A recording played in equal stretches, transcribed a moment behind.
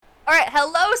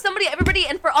Hello, somebody, everybody,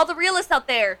 and for all the realists out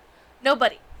there,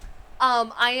 nobody.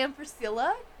 I am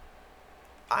Priscilla.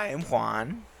 I am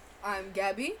Juan. I'm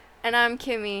Gabby. And I'm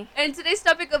Kimmy. And today's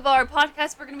topic of our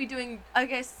podcast, we're going to be doing, I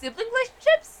guess, sibling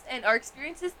relationships and our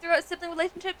experiences throughout sibling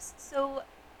relationships. So,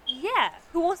 yeah.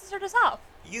 Who wants to start us off?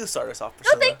 You start us off,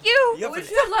 Priscilla. No, thank you. We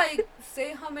should,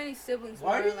 say how many siblings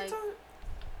Why are were, you like...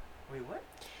 Wait, what?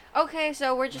 Okay,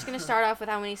 so we're just gonna start off with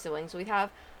how many siblings we have.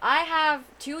 I have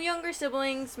 2 younger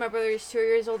siblings. My brother is 2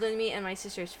 years older than me, and my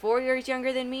sister is 4 years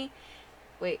younger than me.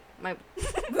 Wait, my...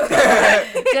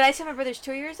 Did I say my brother's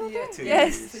 2 years older? Yeah, 2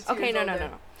 Yes. years. Okay,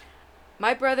 no.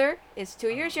 My brother is 2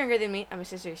 years younger than me, and my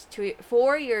sister is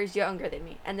 4 years younger than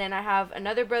me. And then I have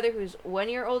another brother who's 1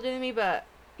 year older than me, but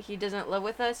he doesn't live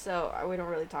with us, so we don't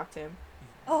really talk to him.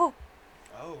 Oh.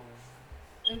 Oh.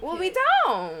 Well, we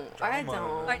don't. I Drama. don't.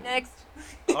 All right, next.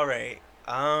 All right.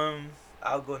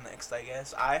 I'll go next, I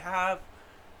guess. I have.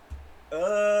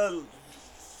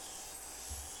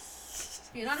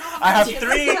 You don't know how I have many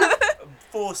 3 siblings?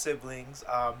 full siblings.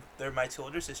 They're my 2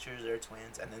 older sisters. They're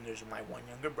twins, and then there's my 1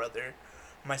 younger brother.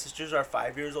 My sisters are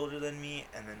 5 years older than me,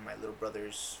 and then my little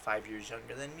brother's 5 years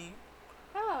younger than me.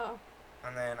 Oh.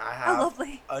 And then I How have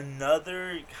lovely.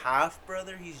 another half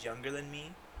brother. He's younger than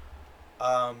me.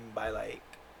 By like,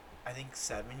 I think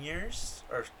 7 years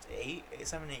or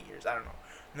 7, 8 years. I don't know.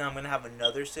 Now I'm gonna have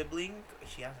another sibling.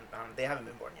 They haven't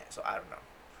been born yet, so I don't know.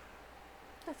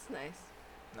 That's nice.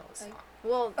 No, it's Like- not.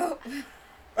 Well, Oh.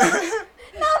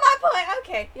 not my point.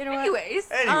 Okay. You know what? Anyways.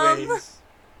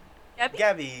 Gabby?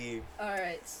 Gabby.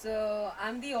 Alright, so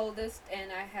I'm the oldest,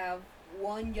 and I have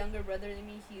 1 younger brother than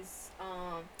me. He's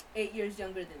 8 years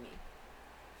younger than me.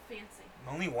 Fancy.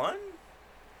 Only 1?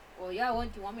 Well, yeah, do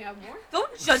you want me to have more?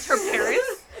 Don't judge her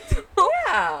parents.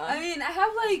 I Yeah. mean, I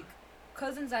have,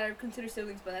 cousins that are considered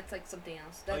siblings, but that's, something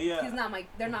else. Oh, yeah.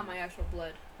 They're not my actual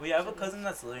blood. Well, yeah, I have a cousin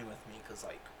that's living with me because,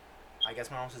 I guess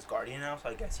my mom's his guardian now, so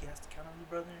I guess he has to count as a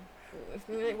brother.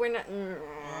 We're not.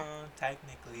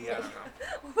 Technically, I don't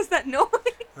know. What was that noise?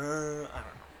 I don't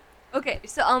know. Okay,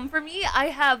 so for me, I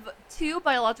have 2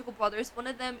 biological brothers. One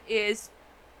of them is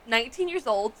 19 years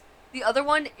old. The other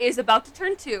one is about to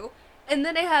turn 2. And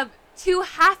then I have 2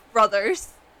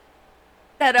 half-brothers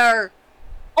that are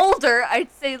older.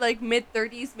 I'd say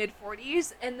mid-30s,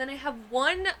 mid-40s. And then I have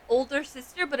 1 older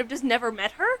sister, but I've just never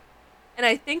met her. And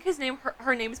I think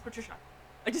her name is Patricia.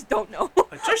 I just don't know.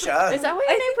 Patricia. Is that what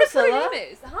I your name think that's what Priscilla? her name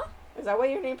is. Huh? Is that what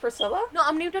your name Priscilla? No,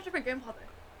 I'm named after my grandfather.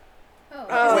 Oh.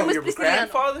 Oh. His name was Your Prisciliano.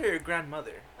 grandfather or your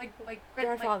grandmother? My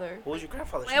Grandfather. What was your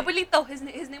grandfather's My name? abuelito, his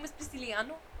name was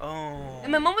Prisciliano. Oh.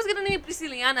 And my mom was gonna name me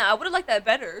Prisciliana. I would have liked that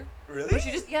better. Really? But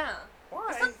she just, yeah.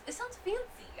 Why? It sounds fancy.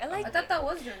 I like I it. thought that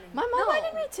was your name. My mom No.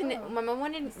 wanted me to. Oh. My mom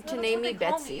wanted That's to what name me they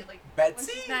call Betsy. when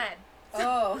Betsy? she's mad.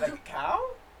 Oh. Like a cow?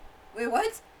 Wait,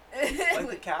 what? Like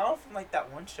the cow from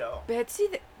that one show. Betsy.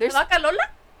 There's Vaca Lola?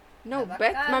 no Vaca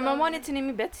Bet. My mom Lola. wanted to name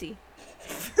me Betsy.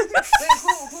 Wait,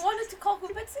 who wanted to call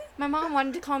who Betsy? My mom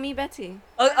wanted to call me Betsy.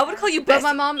 I would call you But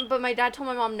Bessie. my dad told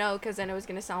my mom no, because then it was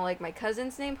gonna sound like my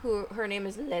cousin's name, who her name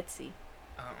is Letzi.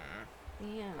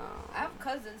 Yeah. I have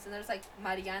cousins, and there's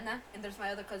Mariana, and there's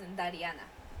my other cousin Dariana.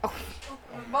 Oh.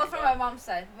 Both from my mom's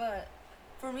side, but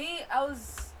for me, I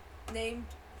was named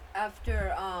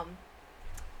after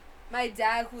my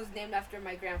dad, who was named after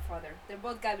my grandfather. They're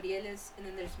both Gabrieles, and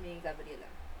then there's me, Gabriela.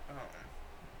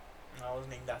 I was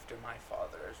named after my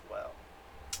father as well.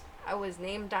 I was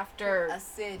named after A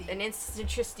city. an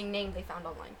interesting name they found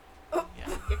online.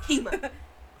 Yeah. Yakima.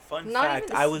 Fun Not fact,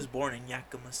 even I the was born in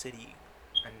Yakima City.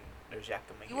 And there's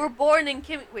Yakima You here. were born in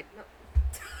Kim. Wait, no.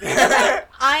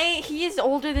 He is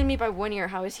older than me by 1 year.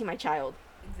 How is he my child?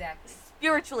 Exactly.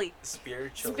 Spiritually.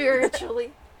 Spiritually.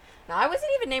 Spiritually. No, I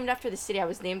wasn't even named after the city. I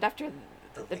was named after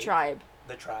the lake? tribe.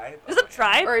 The tribe? There's a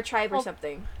tribe. Or a tribe or Oh.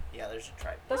 something. Yeah, there's a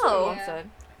tribe. That's Oh. what my mom Yeah. said.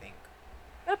 I think.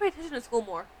 Gotta pay attention to school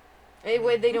more. They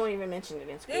don't even mention it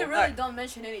in school. They really Alright. don't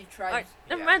mention any Alright, tribes.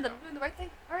 never Yeah, mind. no. I'm doing the right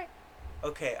thing. All right.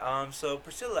 Okay, so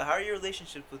Priscilla, how are your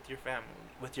relationships with your family,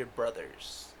 with your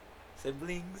brothers,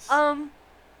 siblings?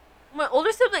 My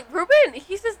older sibling Ruben.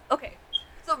 He says okay.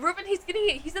 So Ruben, he's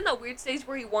in that weird stage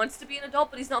where he wants to be an adult,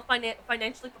 but he's not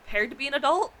financially prepared to be an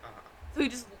adult. So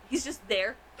he's just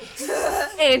there.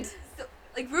 And so,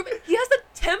 Ruben, he has a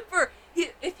temper.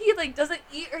 If he doesn't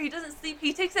eat or he doesn't sleep,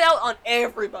 he takes it out on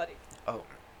everybody. Oh,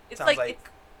 It's sounds like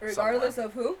it's Regardless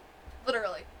of who?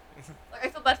 literally. I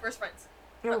feel bad for his friends.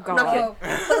 Oh No, god. I'm kidding.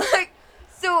 Oh. But,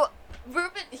 so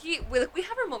Ruben, we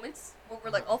have our moments where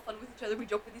we're all fun with each other, we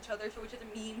joke with each other, show each other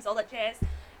memes, all that jazz,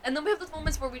 and then we have those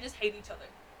moments where we just hate each other.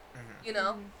 You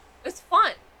know, it's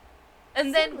fun.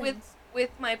 And then with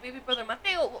my baby brother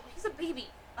Mateo, well, he's a baby.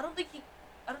 I don't think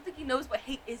he knows what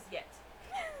hate is yet.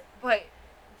 But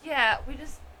yeah,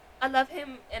 I love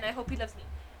him, and I hope he loves me.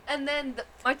 And then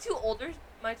my two older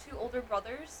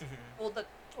brothers, well, the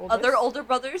other older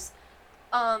brothers,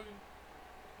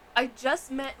 I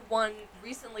just met one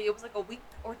recently. It was like a week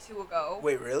or two ago.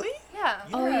 Wait, really? Yeah.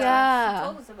 Oh, yeah. She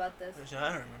told us about this. I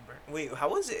don't remember. Wait, how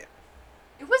was it?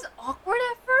 It was awkward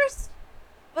at first,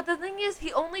 but the thing is, he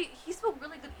spoke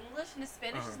really good English, and his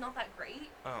Spanish is not that great.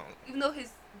 Oh. Even though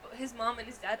his mom and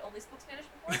his dad only spoke Spanish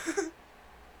before,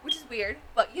 which is weird.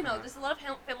 But there's a lot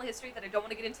of family history that I don't want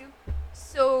to get into.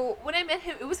 So when I met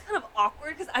him, it was kind of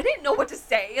awkward because I didn't know what to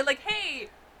say. Like, hey,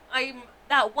 I'm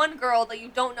that one girl that you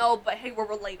don't know, but hey, we're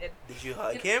related. Did you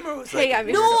hug him or was Hey, like I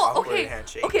mean- an No, awkward okay,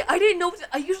 handshake? okay. I didn't know.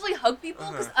 I usually hug people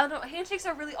because I don't know. Handshakes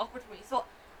are really awkward for me. So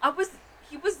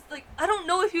he was like, I don't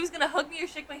know if he was gonna hug me or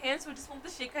shake my hand. So I just wanted to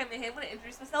shake my hand when I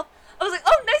introduced myself. I was like,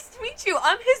 oh, nice to meet you.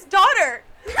 I'm his daughter.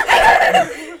 I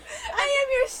am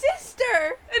your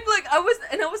sister. And like I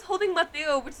was holding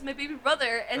Mateo, which is my baby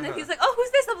brother, and then he's like, "Oh, who's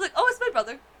this?" I was like, "Oh, it's my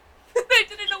brother." I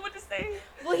didn't know what to say.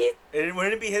 Well, he.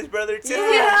 Wouldn't it be his brother too?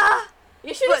 Yeah.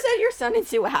 You should have But- said your son and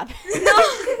see what happened. No.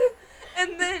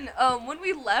 And then when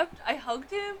we left, I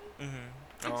hugged him.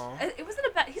 Mm-hmm. Aw. It wasn't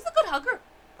a bad. He's a good hugger.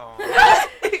 Aw.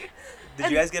 Did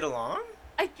And you guys get along?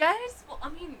 I guess. Well, I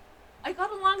mean, I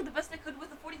got along the best I could with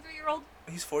a 43-year-old.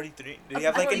 He's 43. Did I'm he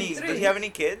have like 43. Does he have any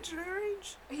kids your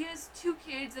age? He has 2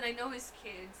 kids, and I know his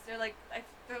kids. They're like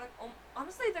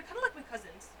honestly, they're kind of like my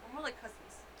cousins. We're more like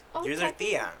cousins. Oh, You're their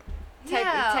tia.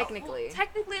 Technically. Well,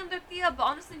 technically, I'm their tia, but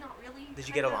honestly, not really. Did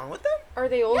you get Kinda. along with them? Are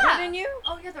they older Yeah. than you?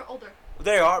 Oh yeah, they're older.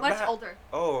 They are. Much but- older.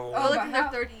 Oh. They're Oh, like but in their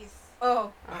how- 30s.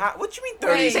 Oh. What you mean Wait,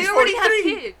 30s? They He's already have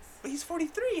 43. kids. He's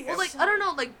 43. Well, like I don't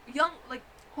know, like young, like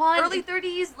Juan, early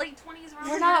 30s, late 20s.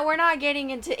 Around we're not getting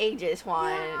into ages,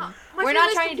 Juan. Yeah. My We're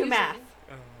not family's trying to do math. confusing.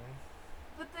 Oh.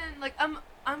 But then, like,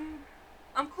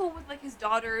 I'm cool with like his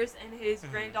daughters and his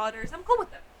Mhm. granddaughters. I'm cool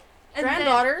with them. And then-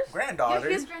 Granddaughters? Yeah, Granddaughters?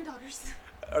 he has granddaughters.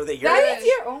 Are they your That age? is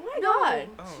your. Oh my No, god.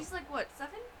 Oh. she's like what, 7,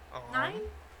 Aw. 9,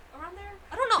 around there.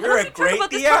 I don't know. You're I a don't keep track great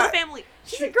about this tia. part of the family.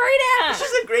 She's a great aunt.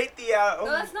 She's a great tia. Oh.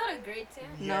 No, that's not a great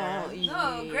aunt. Yeah.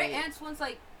 No, great aunts one's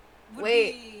like. Would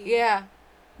Wait, be, yeah.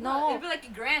 No, it'd No. be like a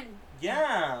grand.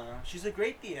 Yeah, she's a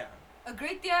great tia. A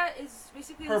great tia is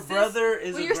basically Her the brother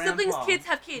is When a your grandpa. siblings' kids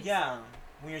have kids. Yeah,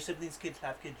 when your siblings' kids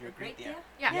have kids, you're a great tia.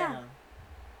 Yeah. Yeah.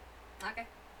 Okay.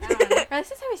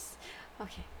 This is how we.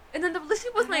 Okay. And then the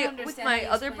relationship with my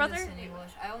other brother. In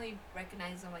English. I only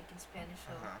recognize them like in Spanish.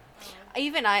 So. Uh-huh.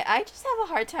 Even I just have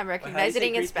a hard time But how do you recognizing say it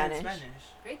in great tia Spanish.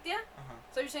 Great tia. Uh-huh.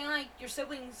 So you're saying like your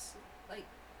siblings, like,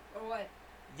 or what?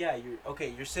 Yeah,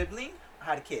 your sibling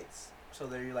had kids, so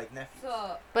they're like nephews.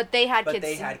 So But they had But kids.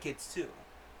 they too. had kids too.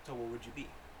 So what would you be?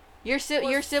 Your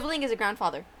your sibling is a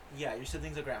grandfather. Yeah, your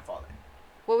sibling's a grandfather.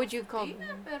 What would you call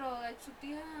tía, pero like su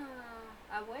tía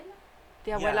abuela.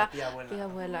 the abuela? Yeah, tia abuela. The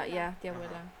abuela, yeah, the Uh-huh.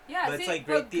 abuela. Yeah, But it's see, like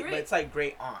but it's like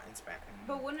great aunt in Spanish.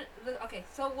 But when okay,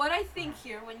 so what I think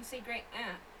here when you say great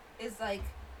aunt is like,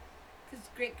 cause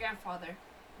great grandfather,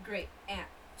 great aunt,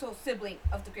 so sibling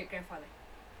of the great grandfather.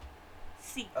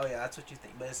 See. Oh yeah, that's what you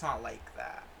think, but it's not like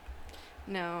that.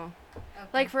 No. Okay.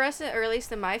 Like for us, or at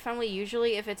least in my family,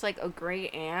 usually if it's like a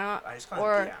great aunt, I just call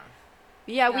Or- it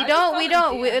tia. yeah, I we just don't, call we them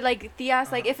don't, we, tías. like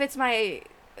tias. Like Uh-huh. if it's my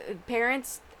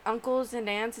parents, uncles, and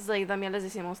aunts, it's like también les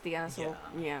decimos tias. So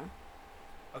yeah.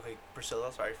 Okay,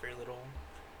 Priscilla, sorry for your little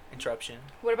interruption.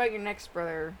 What about your next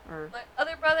brother? Or My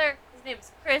other brother, his name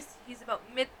is Chris. He's about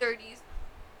mid-30s.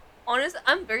 Honestly,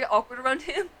 I'm very awkward around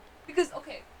him because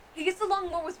he gets along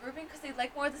more with Ruben because they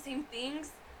like more of the same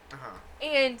things. Uh-huh.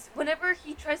 And whenever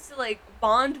he tries to like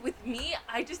bond with me,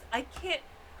 I can't.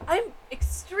 I'm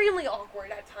extremely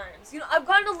awkward at times. I've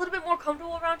gotten a little bit more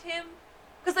comfortable around him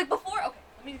because like before. Okay,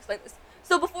 let me explain this.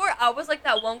 So before, I was like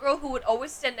that one girl who would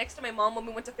always stand next to my mom when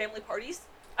we went to family parties.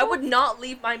 I would not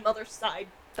leave my mother's side.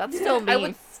 that's still me. I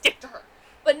would stick to her.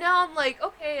 But now I'm like,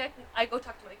 okay, I go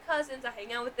talk to my cousins, I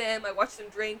hang out with them, I watch them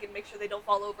drink and make sure they don't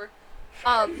fall over.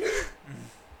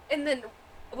 And then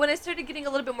when I started getting a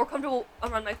little bit more comfortable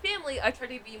around my family, I tried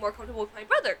to be more comfortable with my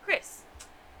brother, Chris.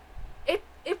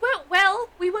 It went well.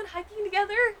 We went hiking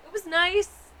together. It was nice.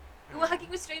 We went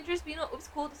hiking with strangers, but it was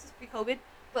cool. This was pre-COVID.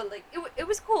 But like, it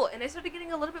was cool. And I started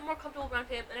getting a little bit more comfortable around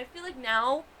him. And I feel like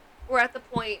now we're at the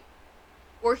point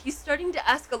where he's starting to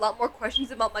ask a lot more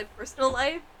questions about my personal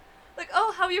life. Like,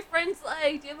 oh, how are your friends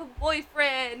like? Do you have a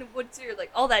boyfriend? What's your, like,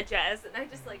 all that jazz. And I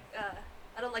just, like,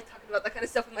 I don't like talking about that kind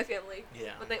of stuff with my family.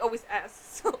 Yeah. But they always ask,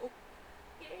 so,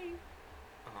 yay.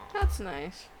 Uh-huh. That's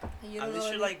nice. And you At don't least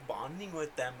know you're any- like bonding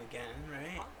with them again,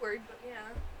 right? Awkward, but yeah.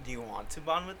 Do you want to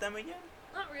bond with them again?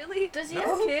 Not really. Does he No.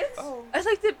 have kids? Oh. I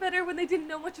liked it better when they didn't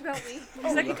know much about me.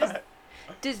 Because I could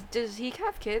just, Does he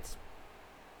have kids?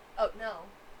 Oh, no.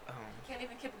 Um, He can't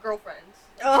even keep a girlfriend.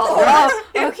 Oh,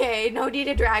 okay. No need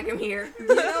to drag him here. Do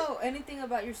you know anything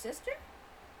about your sister?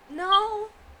 No.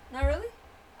 Not really.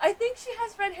 I think she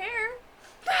has red hair.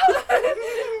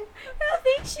 I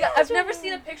think she. Yeah, I've never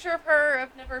seen a picture of her.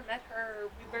 I've never met her.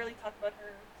 We barely talk about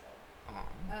her.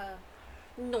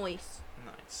 So. Nice.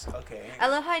 nice. Okay. I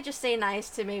love how I just say nice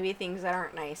to maybe things that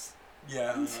aren't nice.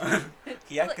 Yeah.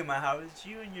 Yakima, how is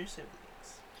you and your siblings?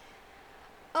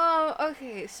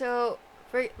 Okay, so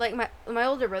for like my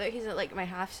older brother, he's like my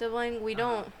half sibling. We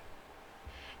don't.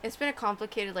 It's been a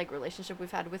complicated like relationship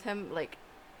we've had with him, like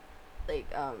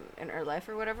in our life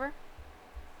or whatever.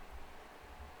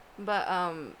 But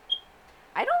I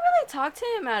don't really talk to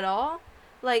him at all.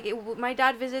 Like my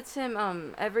dad visits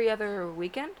him every other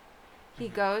weekend. He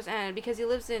goes, and because he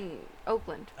lives in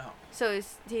Oakland, so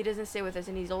he doesn't stay with us,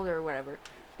 and he's older or whatever.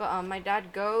 But my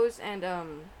dad goes, and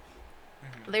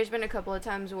there's been a couple of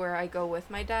times where I go with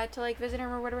my dad to like visit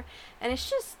him or whatever, and it's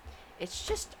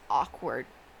just awkward.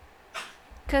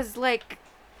 Cause like,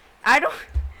 I don't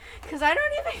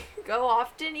even go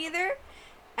often either,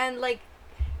 and like,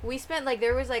 we spent like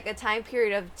there was like a time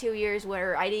period of 2 years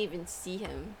where I didn't even see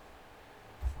him,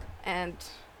 and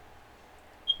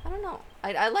I don't know.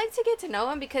 I like to get to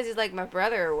know him because he's like my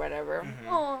brother or whatever.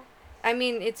 Oh. I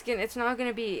mean, it's not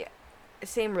gonna be the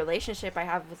same relationship I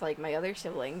have with like my other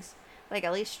siblings. Like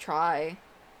at least try,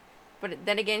 but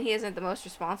then again, he isn't the most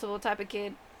responsible type of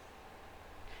kid,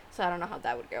 so I don't know how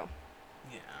that would go.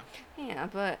 Yeah. Yeah,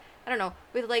 but I don't know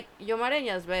with like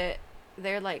Yomareñas, but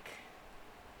they're like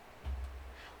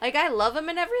I love them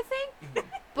and everything,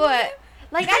 but.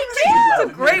 Like I That's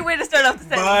a great way to start off the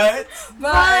sentence.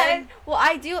 But well,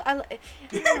 I don't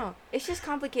know. It's just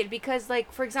complicated because,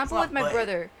 like, for example, with my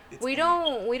brother, we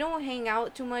don't hang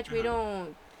out too much. We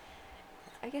don't.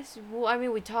 I guess. Well, I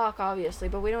mean, we talk obviously,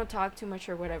 but we don't talk too much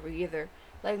or whatever either.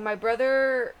 Like my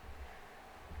brother,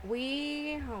 how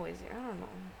is it? I don't know.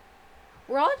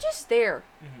 We're all just there.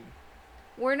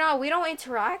 We don't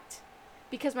interact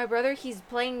because my brother, he's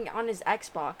playing on his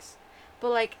Xbox. But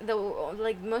like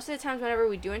most of the times whenever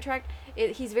we do interact,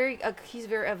 he's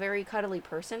a very cuddly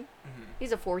person.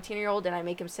 He's a 14-year-old, and I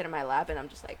make him sit in my lap, and I'm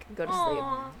just like, go to sleep.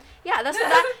 Yeah,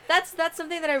 that's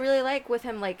something that I really like with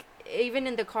him. Like even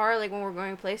in the car, like when we're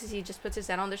going places, he just puts his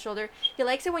head on the shoulder. He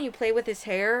likes it when you play with his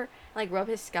hair, like rub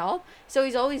his scalp. So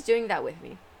he's always doing that with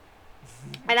me.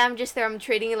 And I'm just there. I'm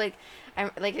treating it like,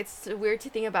 it's weird to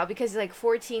think about because he's like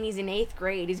 14. He's in 8th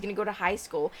grade. He's gonna go to high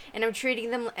school, and I'm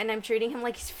treating him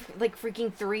like he's like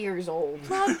freaking 3 years old.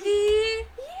 Lucky. Yeah.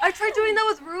 I tried doing that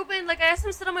with Ruben. Like I asked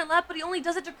him to sit on my lap, but he only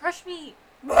does it to crush me.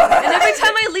 And every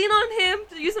time I lean on him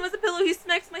to use him as a pillow, he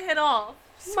smacks my head off.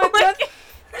 So Well,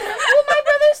 my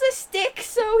brother's a stick,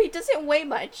 so he doesn't weigh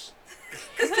much.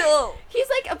 Still, He's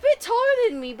like a bit taller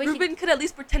than me, but Ruben could at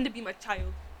least pretend to be my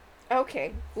child.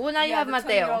 Okay. Well, now you have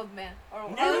Mateo. 20-year-old man. Or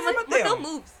Mateo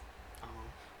moves.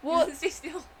 Well, Stay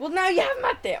still. well, now you have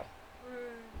Mateo.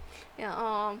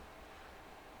 Yeah.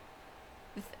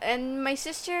 And my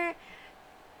sister,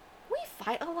 we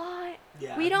fight a lot.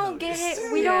 Yeah. We don't get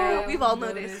it. We Yeah, don't. We've all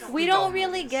noticed. We don't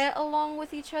really get along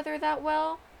with each other that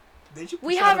well. Did you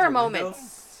We push have out our of the window?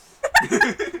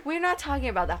 moments. We're not talking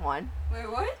about that one.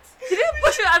 Wait, what? She didn't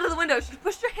push her out of the window. She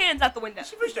pushed her hands out the window.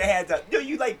 She pushed her hands out. No,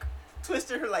 you like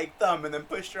twisted her like thumb and then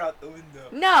pushed her out the window.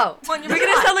 No. Come on, you're making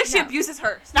it sound like she No. abuses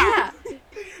her. Stop. Yeah.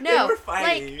 They No. were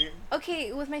fighting. Like,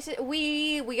 okay, with my sister,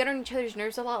 we get on each other's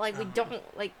nerves a lot. Like, we don't,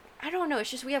 like, I don't know. It's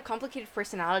just we have complicated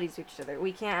personalities with each other.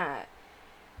 We can't.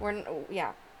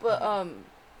 Yeah. But,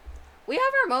 we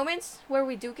have our moments where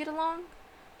we do get along.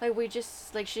 Like, we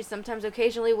just, like, she's sometimes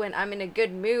occasionally when I'm in a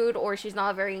good mood or she's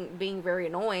not being very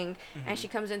annoying and she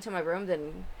comes into my room,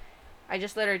 then I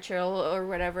just let her chill or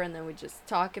whatever, and then we just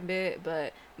talk a bit.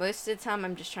 But most of the time,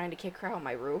 I'm just trying to kick her out of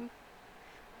my room.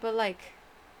 But, like,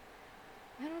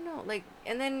 I don't know. Like,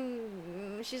 and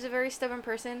then she's a very stubborn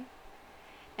person.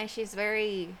 And she's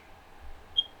very,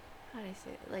 how do I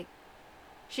say it? Like,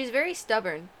 she's very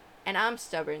stubborn. And I'm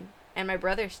stubborn. And my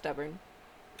brother's stubborn.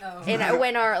 Oh. And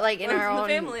when our, like, in Runs our in the own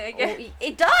family, I guess.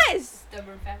 It does!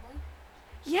 Stubborn family?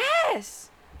 Yes!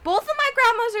 Both of my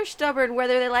grandmas are stubborn,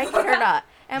 whether they like it or not.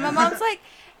 And my mom's like,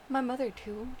 my mother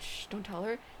too. Shh, don't tell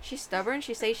her. She's stubborn.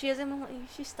 She says she isn't.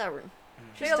 She's stubborn.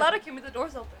 Say a lot of Kimmy, the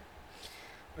door's open.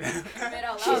 Say it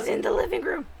out She's loud. in the living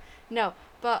room. No,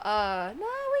 but no,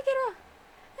 we get along.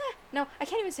 No, I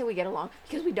can't even say we get along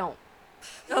because we don't.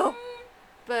 Oh.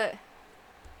 But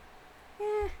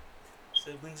yeah.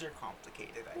 Siblings are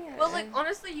complicated. I Yeah. guess. Well, like,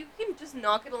 honestly, you can just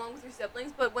not get along with your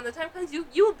siblings, but when the time comes, you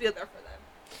will be there for them.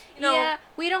 You know, Yeah,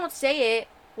 we don't say it,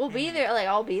 we'll be there. Like,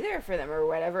 I'll be there for them or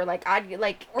whatever. Like, I'd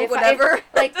like Or if whatever.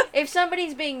 if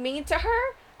somebody's being mean to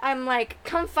her, I'm like,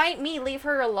 come fight me, leave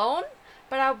her alone.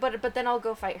 But then I'll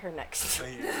go fight her next. So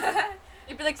you're-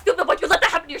 You'd be like, stupid, why'd you let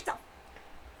that happen to yourself?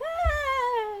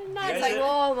 Not Yeah, like yeah.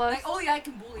 almost. Like only I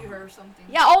can bully her or something.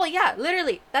 Yeah. Oh yeah.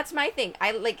 Literally, that's my thing.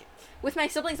 I like with my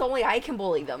siblings. Only I can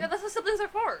bully them. Yeah, that's what siblings are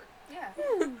for. Yeah.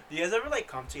 Do you guys ever like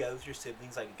come together with your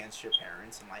siblings like against your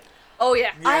parents and like? Oh,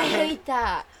 yeah. Yeah. I hate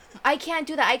that. I can't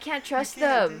do that. I can't trust You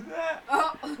can't them. do that.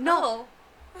 Oh. No.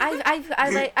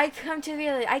 I come to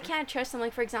realize I can't trust them.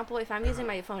 Like, for example, if I'm using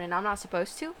my phone and I'm not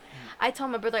supposed to, I tell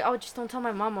my brother, like, oh, just don't tell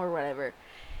my mom or whatever.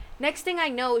 Next thing I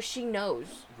know, she knows.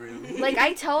 Really? Like,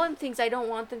 I tell them things I don't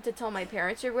want them to tell my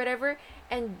parents or whatever,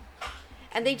 and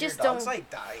they just Your dog's don't. like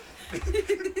dying. Just leave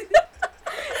it.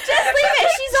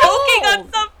 She's Choking old.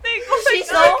 on something. Oh my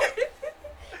She's God. old.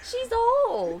 She's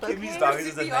old. Kimmy's Okay? dog is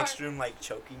in the CPR. next room like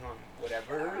choking on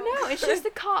whatever. No, it's just a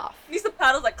cough. Needs some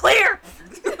paddles like, clear!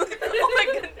 Oh my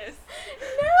goodness.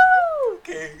 No.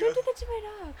 Okay. Don't do that to my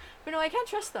dog. But no, I can't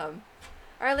trust them.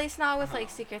 Or at least not with like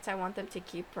secrets I want them to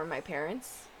keep from my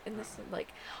parents. And this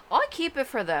like I'll keep it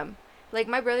for them. Like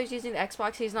my brother's using the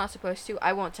Xbox, he's not supposed to.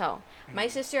 I won't tell. My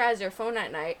sister has their phone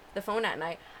at night. The phone at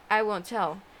night. I won't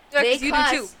tell. Yeah, They 'cause you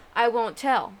cuss. do too. I won't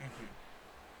tell.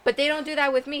 But they don't do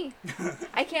that with me.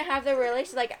 I can't have the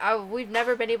relation like we've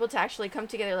never been able to actually come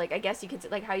together. Like I guess you could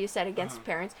like how you said against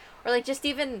parents or like just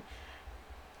even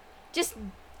just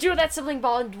do that sibling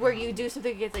bond where you do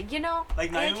something against like Like now I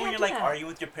even when can't you're do like that. arguing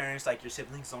with your parents, like your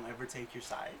siblings don't ever take your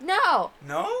side. No.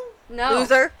 No.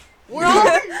 Loser. We're all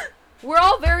very we're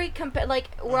all very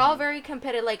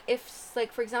competitive. Like if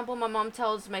like for example my mom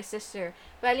tells my sister,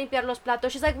 "Voy a limpiar los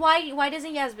platos." She's like, "Why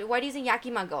doesn't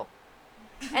Yakima go?"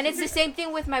 And it's the same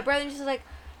thing with my brother. She's like,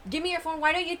 "Give me your phone.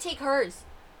 Why don't you take hers?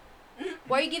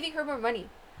 Why are you giving her more money?"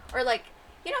 Or like,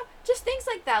 just things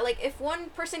like that. Like if one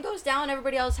person goes down,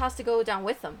 everybody else has to go down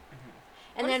with them.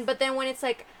 And then when it's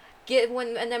like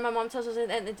and then my mom tells us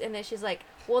and then she's like,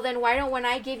 "Well then when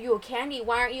I give you a candy,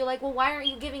 why aren't you like, well why aren't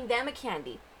you giving them a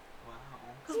candy?" Wow.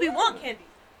 Because we want candy.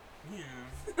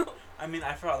 Yeah. I mean,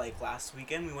 I forgot. Like last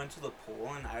weekend, we went to the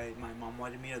pool, and my mom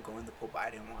wanted me to go in the pool, but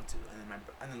I didn't want to.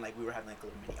 And then like we were having like a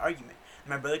little mini argument. And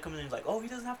my brother comes in and he's like, "Oh, he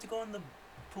doesn't have to go in the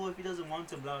pool if he doesn't want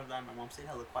to." Blah blah blah. And my mom stayed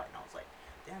hella quiet, and I was like,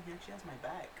 "Damn, he actually has my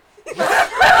back."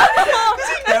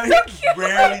 He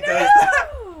rarely does that.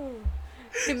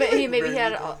 Maybe he had an Really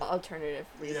does it. alternative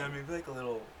reason. Yeah, maybe like a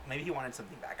little. Maybe he wanted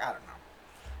something back. I don't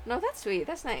know. No, that's sweet.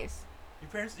 That's nice.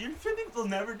 Your siblings will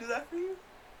never do that for you.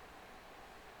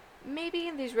 Maybe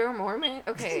in these rare moments.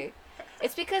 Okay.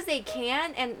 It's because they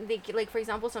can, and they like for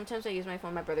example, sometimes I use my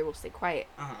phone. My brother will stay quiet,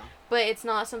 but it's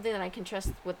not something that I can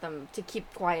trust with them to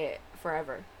keep quiet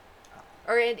forever.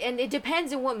 Or and it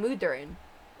depends on what mood they're in.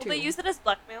 Will they too. use it as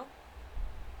blackmail?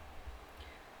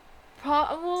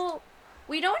 Well,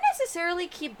 we don't necessarily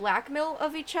keep blackmail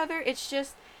of each other. It's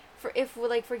just for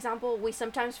example, we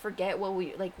sometimes forget what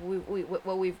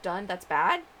what we've done that's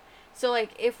bad. So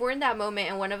like if we're in that moment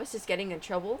and one of us is getting in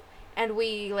trouble and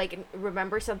we like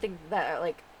remember something that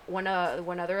like one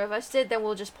other of us did, then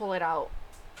we'll just pull it out.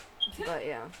 But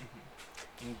yeah.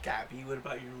 And Gabby, what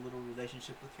about your little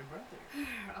relationship with your brother?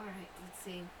 Alright, let's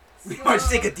see. We want to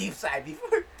take a deep side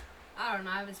before. I don't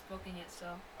know, I haven't spoken yet, so.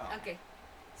 Oh. Okay.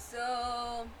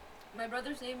 So, my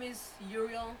brother's name is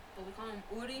Uriel, but we call him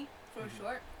Uri for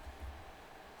short.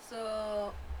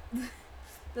 So,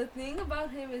 the thing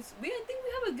about him is, I think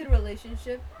we have a good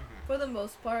relationship for the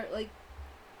most part. Like,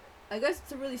 I guess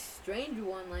it's a really strange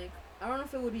one. Like, I don't know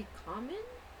if it would be common.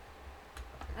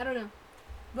 I don't know.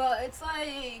 But it's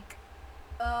like,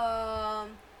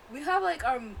 we have like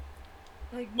our,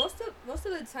 like most of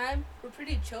the time we're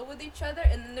pretty chill with each other,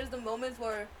 and then there's the moments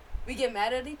where we get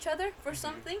mad at each other for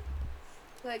something.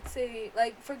 Like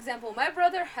for example, my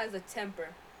brother has a temper,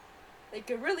 like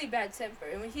a really bad temper,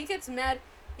 and when he gets mad,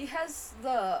 he has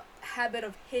the habit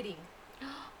of hitting.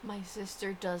 My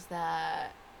sister does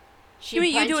that. You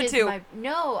mean you do it punches too?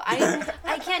 No,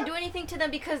 I can't do anything to them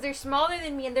because they're smaller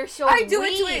than me and they're so I do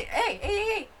it to weak. it.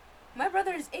 Hey. My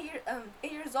brother is 8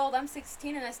 years old. I'm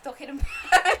 16, and I still hit him.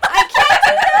 I can't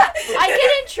do that. I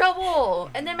get in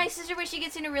trouble. And then my sister, when she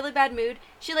gets in a really bad mood,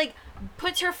 she like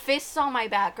puts her fists on my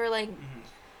back or like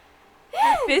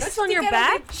Fists on your Stick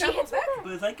out back? of she hits my back.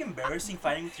 But it's like embarrassing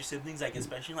fighting with your siblings, like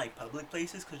especially in, like public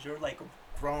places, because you're like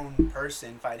a grown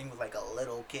person fighting with like a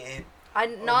little kid.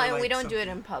 And like, we don't do it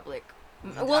something. in public.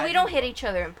 Mm, Well, I we don't do. hit each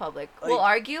other in public. Like- We'll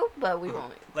argue, but we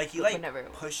won't. Like he But like never.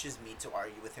 pushes me to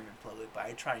argue with him in public, but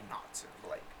I try not to.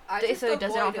 Like So he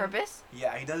does it on purpose?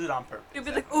 yeah, he does it on purpose. You'll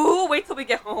be like, ooh, wait till we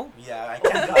get home. Yeah, I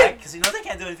can't do it because he knows I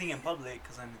can't do anything in public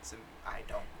because I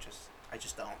don't I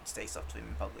just don't say stuff to him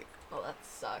in public. Well, that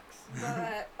sucks.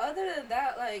 But other than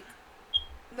that, like,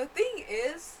 the thing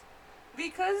is,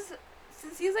 because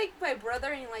since he's like my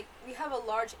brother and like we have a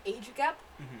large age gap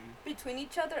Mm-hmm. between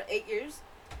each other, 8 years.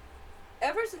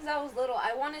 Ever since I was little,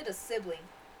 I wanted a sibling,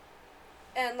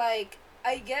 and like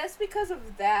I guess because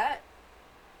of that,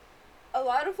 a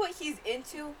lot of what he's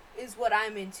into is what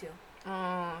I'm into.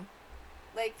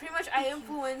 Like pretty much, I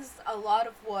influenced a lot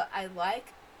of what I like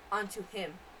onto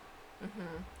him.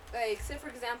 Mhm. Like, say for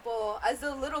example, as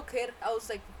a little kid, I was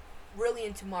like really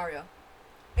into Mario,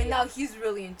 and now he's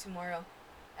really into Mario,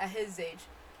 at his age,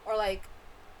 or like,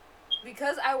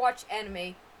 because I watch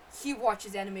anime, he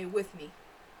watches anime with me.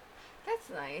 That's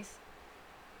nice.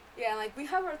 Yeah, like we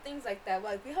have our things like that.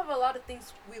 Like we have a lot of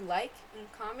things we like in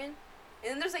common,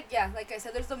 and then there's like like I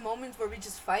said, there's the moments where we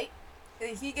just fight,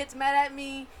 and he gets mad at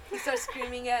me, he starts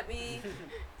screaming at me.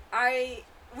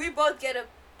 We both end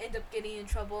up getting in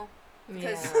trouble.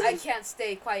 Because Yeah. I can't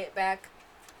stay quiet back.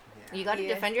 Yeah. You gotta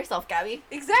Yeah. defend yourself, Gabby.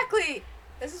 Exactly!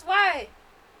 This is why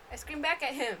I scream back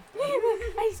at him.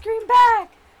 I scream back.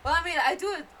 Well, I mean, I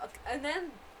do it, and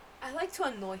then I like to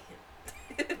annoy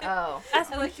him. Oh. That's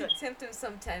I what we like to should. tempt him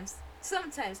sometimes.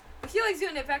 But he likes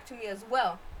doing it back to me as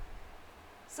well.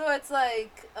 So it's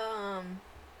like,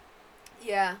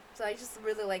 yeah. So I just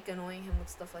really like annoying him with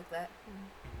stuff like that.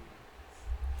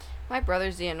 My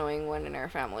brother's the annoying one in our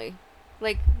family.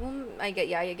 Like, well, I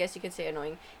guess you could say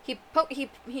annoying. He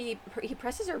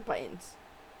presses our buttons.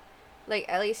 Like,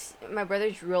 at least my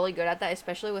brother's really good at that,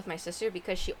 especially with my sister,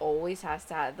 because she always has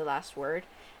to have the last word,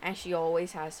 and she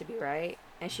always has to be right,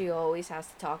 and she always has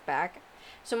to talk back.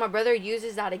 So my brother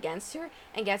uses that against her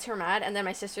and gets her mad, and then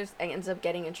my sister ends up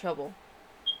getting in trouble.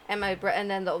 And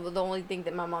then the only thing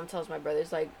that my mom tells my brother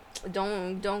is like,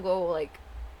 don't go like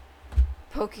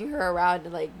poking her around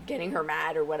and like getting her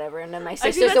mad or whatever. And then my I do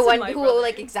sister's that the to one my who brother.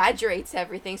 like exaggerates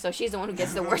everything, so she's the one who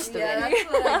gets the worst Yeah, of it.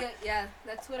 that's what I get. Yeah,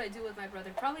 that's what I do with my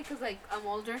brother. Probably because like I'm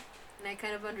older and I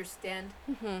kind of understand.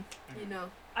 Mhm. You know.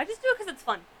 I just do it because it's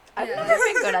fun. I've Yeah. never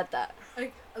been good at that.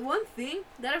 Like one thing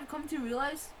that I've come to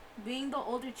realize, being the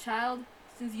older child,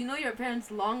 since you know your parents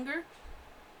longer,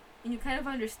 and you kind of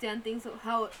understand things of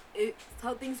how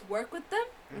things work with them,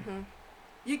 Mhm.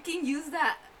 you can use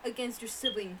that against your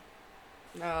sibling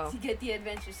No. to get the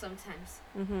adventure sometimes.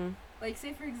 Mhm. Like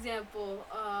say for example,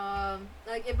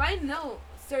 like if I know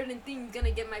certain things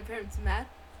gonna get my parents mad,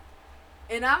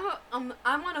 and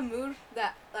I'm on a mood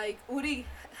that like Uri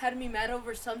had me mad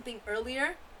over something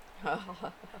earlier,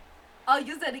 I'll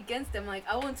use that against him. Like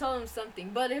I won't tell him something,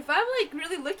 but if I'm like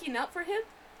really looking out for him,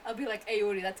 I'll be like, "Hey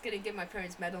Uri, that's gonna get my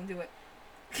parents mad. Don't do it."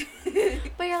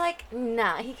 But you're like,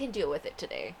 nah, he can deal with it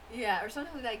today. Yeah, or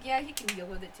something like, "Yeah, he can deal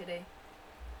with it today."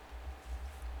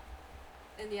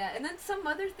 And yeah, and then some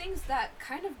other things that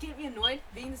kind of get me annoyed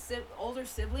being the older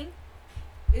sibling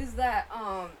is that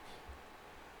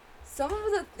some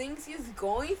of the things he's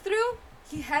going through,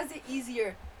 he has it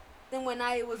easier than when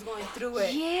I was going through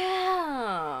it.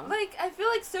 Yeah. Like I feel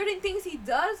like certain things he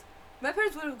does, my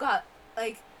parents would have got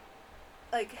like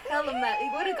hella mad. He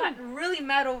would have gotten really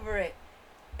mad over it.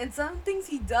 And some things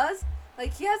he does,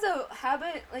 like he has a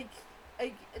habit, like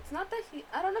it's not that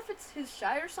I don't know if it's his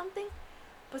shy or something,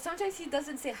 but sometimes he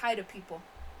doesn't say hi to people.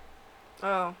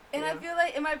 Oh. And I feel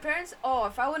like, and my parents,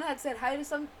 if I wouldn't have said hi to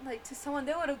someone,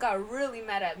 they would have got really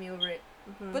mad at me over it.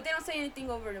 Mhm. But they don't say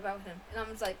anything over it about him, and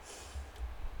I'm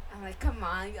like, come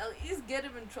on, at least get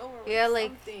him in trouble. Yeah, Or like-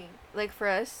 something. Like for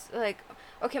us, like,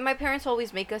 okay, my parents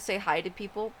always make us say hi to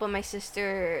people, but my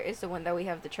sister is the one that we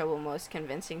have the trouble most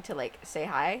convincing to like say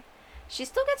hi. She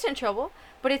still gets in trouble,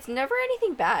 but it's never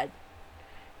anything bad.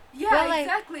 Yeah, But, like,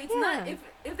 exactly. It's not yeah.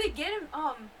 if they get him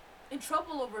in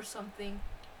trouble over something,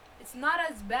 it's not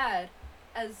as bad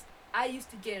as I used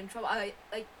to get in trouble. I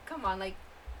like, come on, like.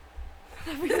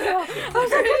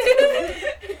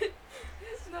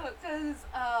 No, because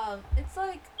it's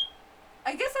like,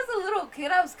 I guess as a little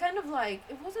kid, I was kind of like,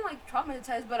 it wasn't like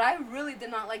traumatized, but I really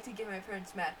did not like to get my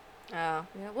parents mad. Oh,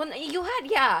 yeah. Well, you had,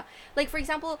 yeah. Like, for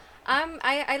example,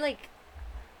 I like,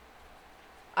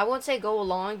 I won't say go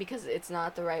along because it's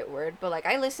not the right word, but, like,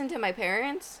 I listen to my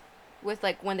parents with,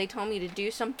 like, when they tell me to do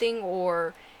something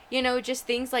or, you know, just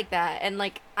things like that. And,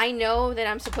 like, I know that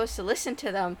I'm supposed to listen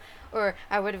to them or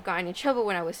I would have gotten in trouble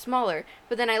when I was smaller.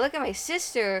 But then I look at my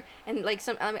sister and, like,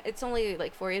 it's only,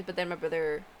 like, 4 years, but then my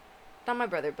brother, not my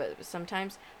brother, but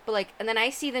sometimes. But, like, and then I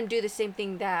see them do the same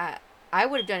thing that I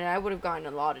would have done and I would have gotten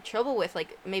in a lot of trouble with,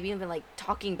 like, maybe even, like,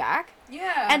 talking back.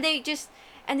 Yeah. And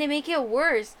they make it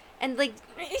worse. And, like,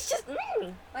 it's just,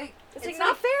 like, it's like,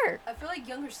 not fair. I feel like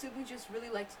younger siblings just really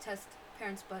like to test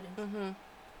parents' buttons. Mm-hmm.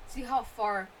 See how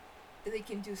far that they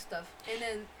can do stuff, and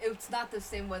then it's not the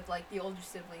same with like the older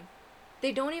sibling.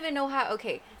 They don't even know how.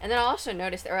 Okay, and then I also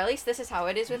noticed, or at least this is how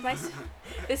it is with my,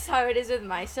 this is how it is with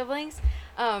my siblings.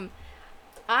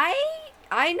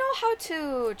 I know how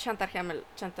to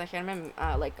chantajearme,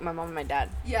 like my mom and my dad.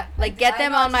 Yeah. Like get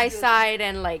them on my side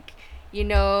and like, you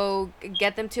know,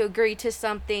 get them to agree to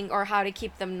something, or how to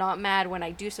keep them not mad when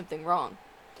I do something wrong.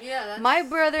 Yeah. That's... My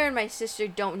brother and my sister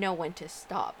don't know when to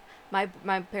stop. My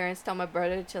parents tell my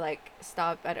brother to like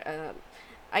stop at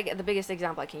I get the biggest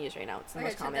example I can use right now. It's the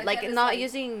most common. Like not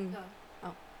using.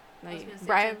 No. No,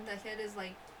 Brian. The head is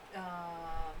like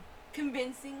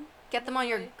convincing. Get them on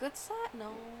your good side.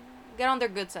 No, get on their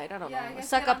good side. I don't know. I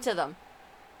Suck up to them,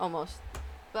 almost.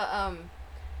 But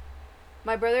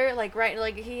my brother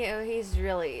he's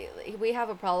really we have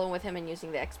a problem with him and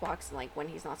using the Xbox and like when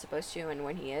he's not supposed to and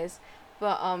when he is.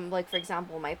 But like for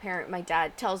example, my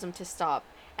dad tells him to stop,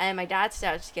 and my dad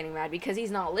starts getting mad because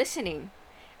he's not listening.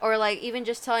 Or, like, even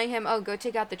just telling him, oh, go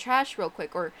take out the trash real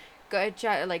quick. Or, go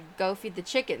feed the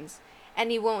chickens. And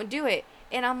he won't do it.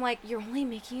 And I'm like, you're only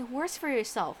making it worse for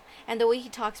yourself. And the way he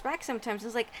talks back sometimes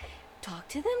is like, talk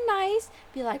to them nice.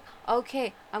 Be like,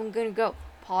 okay, I'm going to go.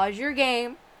 Pause your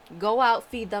game. Go out,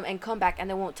 feed them, and come back. And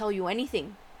they won't tell you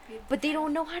anything. But they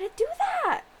don't know how to do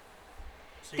that.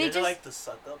 So you're like the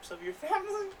suck-ups of your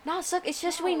family? Not suck. It's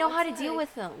just we know how to deal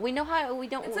with them. We know how. We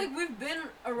don't. It's like we've been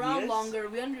around longer.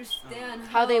 We understand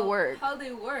how they work.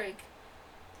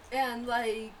 And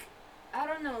like, I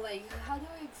don't know. Like, how do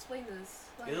I explain this?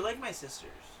 Like, you're like my sisters.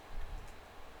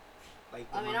 Like.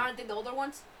 Aren't they the older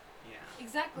ones? Yeah.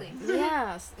 Exactly.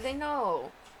 Yes, they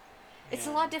know. It's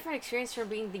Yeah. a lot different experience from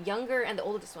being the younger and the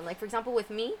oldest one. Like, for example, with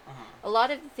me, a lot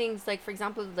of the things, like, for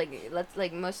example,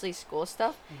 like mostly school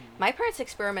stuff, my parents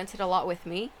experimented a lot with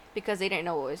me because they didn't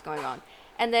know what was going on.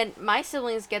 And then my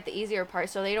siblings get the easier part,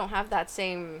 so they don't have that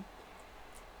same,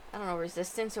 I don't know,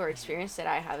 resistance or experience that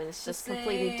I have, and it's just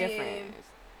completely different.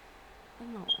 I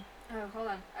don't know. Hold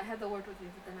on. I had the word with you,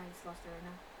 but then I just lost it right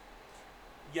now.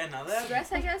 Yeah, now that...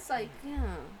 Stress, I guess, like...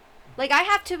 Yeah. Like, I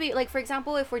have to be, like, for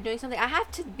example, if we're doing something, I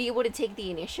have to be able to take the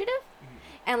initiative.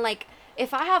 And, like,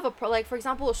 if I have like, for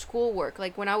example, schoolwork,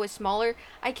 like, when I was smaller,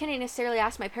 I couldn't necessarily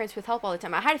ask my parents with help all the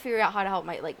time. I had to figure out how to help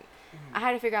I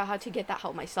had to figure out how to get that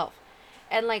help myself.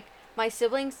 And, like, my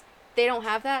siblings, they don't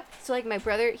have that. So, like, my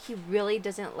brother, he really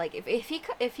doesn't, like, if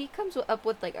he comes up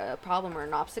with, like, a problem or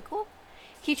an obstacle,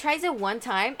 he tries it one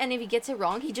time, and if he gets it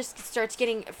wrong, he just starts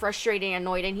getting frustrated and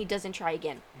annoyed, and he doesn't try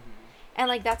again. And,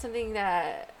 like, that's something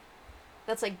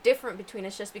that's like different between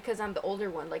us just because I'm the older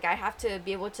one. Like, I have to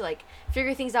be able to like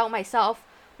figure things out myself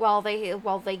while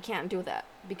they can't do that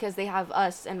because they have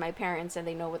us and my parents and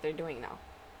they know what they're doing now.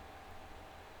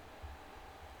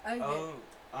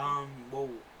 Well,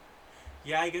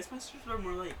 yeah, I guess my sisters are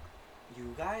more like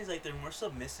you guys. Like, they're more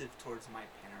submissive towards my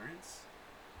parents.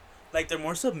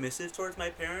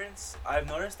 I've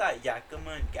noticed that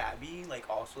Yakima and Gabby, like,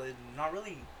 also they're not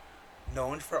really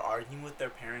known for arguing with their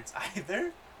parents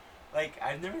either. Like,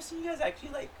 I've never seen you guys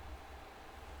actually, like,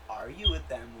 argue with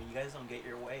them when you guys don't get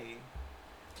your way.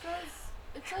 Because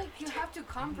it's like you have to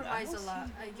compromise a lot,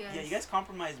 I guess. Yeah, you guys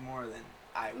compromise more than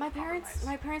I would My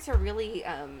parents are really,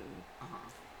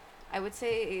 I would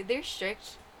say they're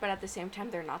strict, but at the same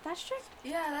time, they're not that strict.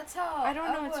 Yeah, that's how... I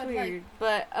don't know, it's weird.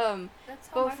 But, that's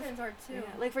how my parents are, too. Yeah.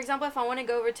 Like, for example, if I want to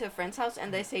go over to a friend's house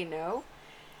and they say no,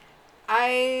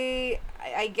 I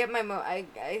get my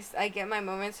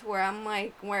moments where I'm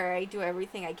like, where I do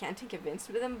everything I can to convince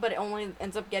them, but it only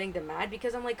ends up getting them mad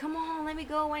because I'm like, come on, let me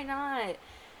go, why not?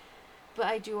 But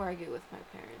I do argue with my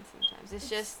parents sometimes. It's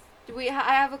just,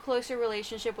 I have a closer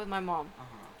relationship with my mom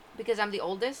because I'm the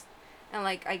oldest, and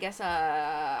like, I guess,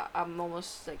 I'm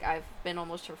almost, like, I've been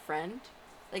almost her friend.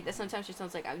 Like, that sometimes she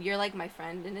sounds like, you're like my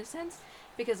friend in a sense,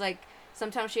 because like,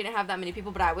 sometimes she didn't have that many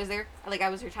people, but I was there. Like, I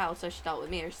was her child, so she dealt with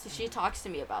me. Or she talks to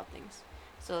me about things.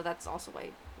 So that's also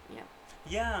why, yeah.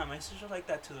 Yeah, my sister's like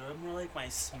that too. They're more like my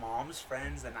mom's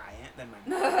friends than my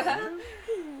mom.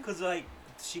 Cause like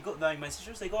my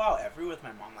sisters, they go out everywhere with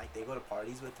my mom. Like, they go to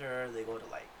parties with her. They go to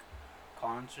like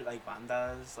concert, like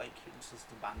bandas, like just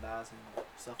the bandas and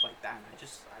stuff like that. And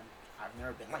I've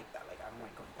never been like that. Like, I don't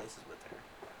like going places with her.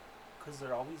 Cause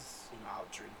they're always,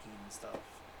 out drinking and stuff.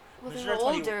 Well, they're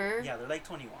older. Yeah, they're like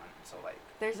 21, so like.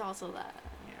 There's also that.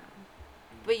 Yeah.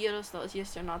 But you're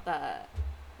still not that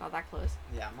close.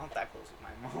 Yeah, I'm not that close with my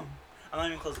mom. I'm not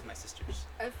even close with my sisters.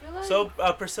 I feel like. So,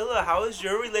 Priscilla, how is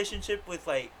your relationship with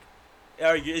like?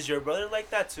 Is your brother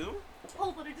like that too?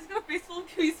 Hold on, I just got a face full of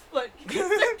Kimmy's foot.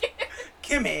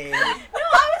 Kimmy. No,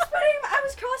 I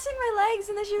was crossing my legs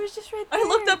and then she was just right there. I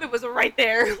looked up, it was right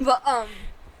there. But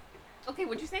okay,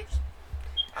 what'd you say?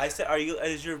 I said,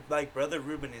 is your, like, brother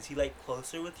Ruben, is he, like,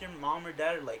 closer with your mom or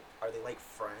dad, or, like, are they, like,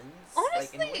 friends?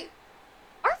 Like, in a way? Honestly,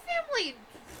 our family,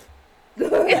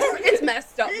 it's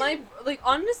messed up.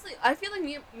 Honestly, I feel like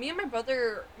me and my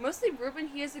brother, mostly Ruben,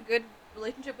 he has a good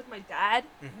relationship with my dad.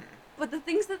 Mm-hmm. But the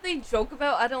things that they joke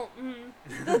about, I don't.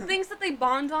 The things that they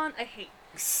bond on, I hate.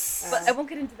 But I won't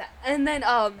get into that. And then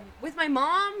with my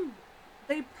mom,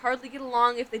 they hardly get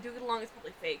along. If they do get along, it's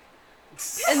probably fake.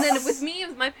 And then with me,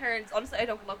 with my parents, honestly, I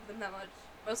don't get along with them that much.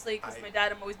 Mostly because my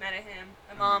dad, I'm always mad at him.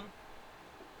 My mom,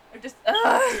 are just.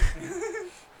 A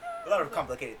lot of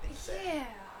complicated things there. Yeah.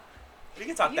 We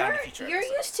can talk that in the future. You're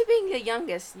episode. used to being the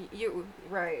youngest. You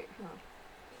right? Huh.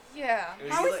 Yeah. It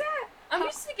was How is like- that? I'm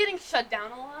used to getting shut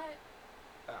down a lot.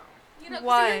 Um, You know, 'cause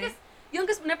Why? the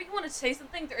youngest, whenever you want to say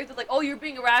something, they're either like, "Oh, you're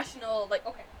being irrational." Like,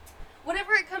 okay,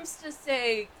 whenever it comes to just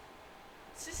say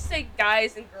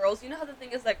guys and girls. You know how the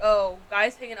thing is like, "Oh,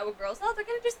 guys hanging out with girls. Oh, they're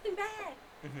gonna do something bad."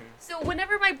 So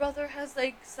whenever my brother has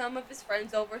like some of his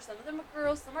friends over, some of them are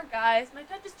girls, some are guys, my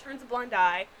dad just turns a blind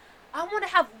eye. I want to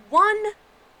have one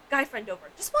guy friend over,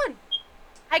 just one.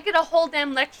 I get a whole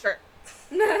damn lecture.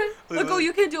 Like, oh,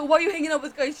 you can't do it. Why are you hanging out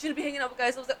with guys? You shouldn't be hanging out with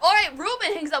guys. I was like, all right,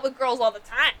 Ruben hangs out with girls all the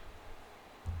time.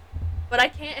 But I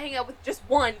can't hang out with just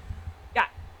one guy.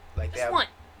 Like, they Just have one.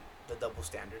 the double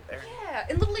standard there. Yeah,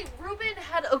 and literally, Ruben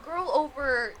had a girl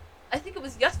over, I think it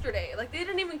was yesterday. Like, they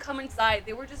didn't even come inside.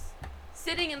 They were just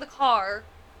sitting in the car,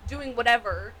 doing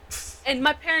whatever. And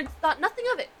my parents thought nothing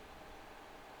of it.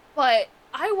 But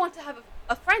I want to have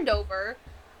a friend over.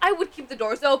 I would keep the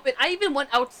doors open. I even went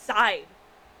outside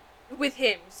with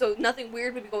him, so nothing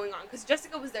weird would be going on. Because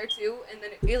Jessica was there too, and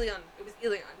then it was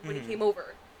Elion when he came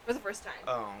over for the first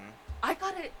time. I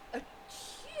got a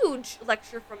huge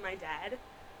lecture from my dad,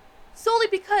 solely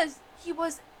because he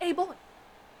was a boy.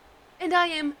 And I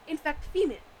am, in fact,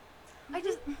 female. I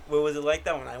just... What was it like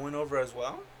that when I went over as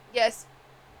well? Yes.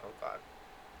 Oh, God.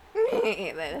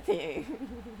 That's it.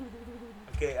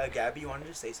 Okay, Gabby, you wanted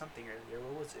to say something earlier.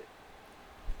 What was it?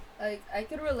 Like, I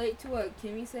could relate to what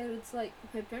Kimmy said. It's like,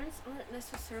 my parents aren't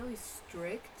necessarily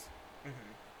strict,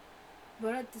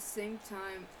 but at the same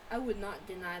time, I would not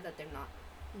deny that they're not.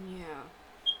 Yeah.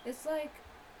 It's like,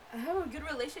 I have a good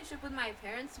relationship with my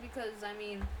parents because, I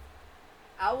mean,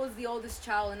 I was the oldest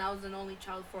child and I was an only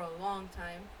child for a long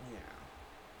time. Yeah.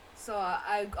 So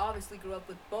I obviously grew up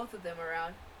with both of them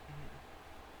around.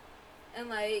 And,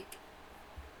 like,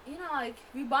 you know, like,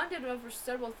 we bonded over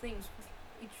several things,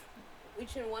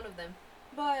 each and one of them.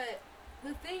 But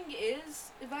the thing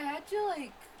is, if I had to,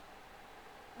 like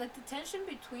the tension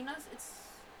between us, it's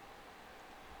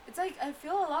like I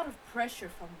feel a lot of pressure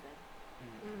from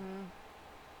them.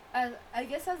 I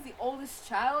guess as the oldest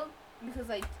child, because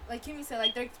like Kimmy said,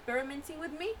 like, they're experimenting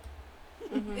with me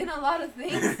in a lot of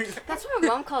things. That's what my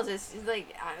mom calls it. She's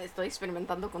like, estoy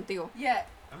experimentando contigo. Yeah.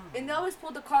 And they always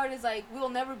pull the card as like, we'll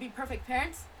never be perfect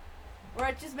parents. Or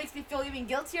it just makes me feel even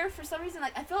guiltier for some reason.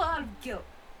 Like, I feel a lot of guilt.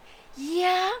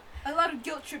 Yeah. A lot of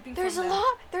guilt tripping There's from a them.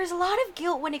 lot. There's a lot of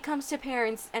guilt when it comes to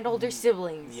parents and older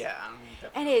siblings. Yeah.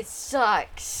 And it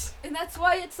sucks. And that's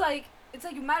why it's like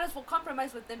you might as well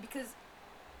compromise with them, because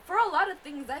for a lot of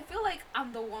things, I feel like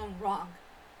I'm the one wrong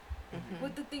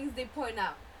with the things they point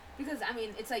out. Because, I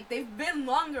mean, it's like they've been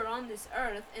longer on this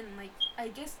earth, and, like, I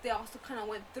guess they also kind of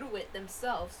went through it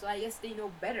themselves, so I guess they know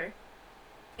better.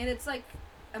 And it's like,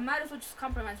 I might as well just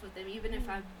compromise with them, even if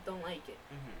I don't like it.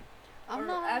 Or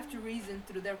I have to reason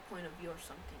through their point of view or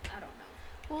something. I don't know.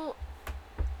 Well,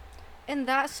 in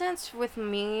that sense, with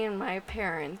me and my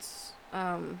parents,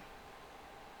 I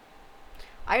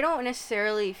don't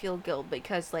necessarily feel guilt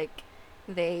because, like,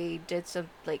 they did some,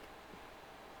 like,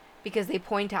 because they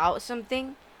point out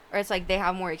something, or it's like they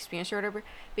have more experience or whatever.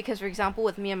 Because, for example,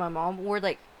 with me and my mom, we're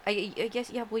like, I guess,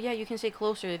 yeah, well, yeah, you can say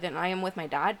closer than I am with my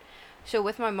dad. So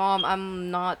with my mom, I'm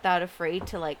not that afraid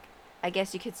to, like, I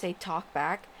guess you could say talk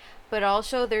back. But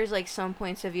also, there's, like, some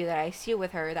points of view that I see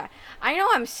with her that I know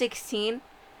I'm 16,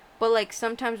 but, like,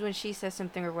 sometimes when she says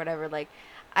something or whatever, like,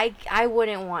 I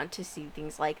wouldn't want to see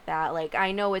things like that. Like,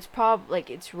 I know it's like,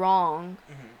 it's wrong.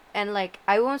 And, like,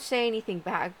 I won't say anything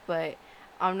back, but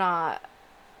I'm not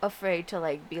afraid to,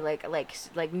 like, be like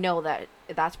know that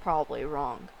that's probably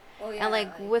wrong. Oh, yeah, And,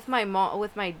 like, with my mom,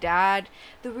 with my dad,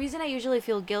 the reason I usually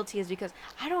feel guilty is because,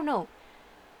 I don't know,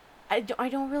 I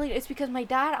don't really, it's because my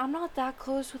dad, I'm not that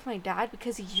close with my dad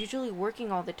because he's usually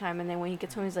working all the time, and then when he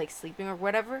gets home, he's, like, sleeping or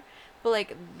whatever. But,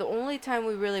 like, the only time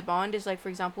we really bond is, like, for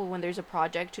example, when there's a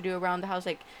project to do around the house,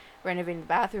 like, renovating the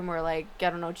bathroom or like I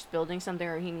don't know, just building something,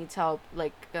 or he needs help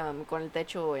like going to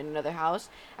techo in another house,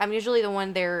 I'm usually the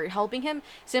one there helping him,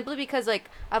 simply because like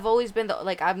I've always been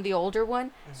I'm the older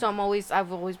one, so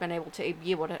I've always been able to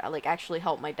be able to like actually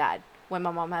help my dad when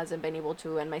my mom hasn't been able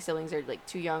to, and my siblings are like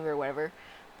too young or whatever.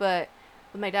 But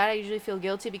with my dad, I usually feel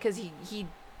guilty because he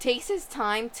takes his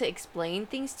time to explain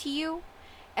things to you.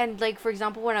 And like for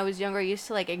example, when I was younger, I used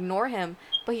to like ignore him,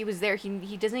 but he was there.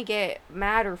 He doesn't get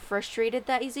mad or frustrated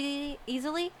that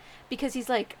easily because he's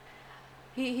like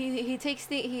he takes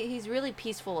he's really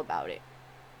peaceful about it.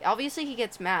 Obviously he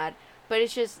gets mad, but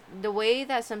it's just the way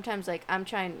that sometimes like I'm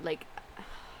trying like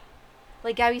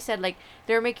Gabby said, like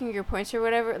they're making your points or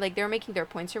whatever, like they're making their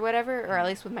points or whatever, or at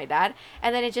least with my dad,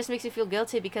 and then it just makes me feel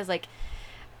guilty because like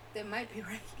They might be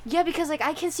right. yeah, because like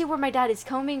I can see where my dad is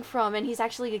coming from, and he's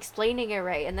actually explaining it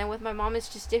right. And then with my mom, it's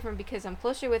just different because I'm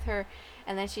closer with her,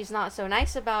 and then she's not so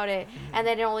nice about it, and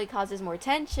then it only causes more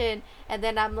tension. And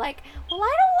then I'm like, well,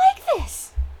 I don't like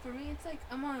this. For me, it's like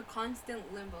I'm on a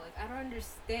constant limbo. Like I don't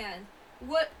understand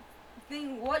what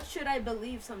should I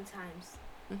believe sometimes?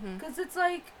 Mhm. Because it's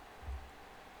like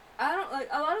I don't like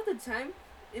a lot of the time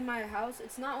in my house.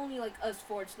 It's not only like us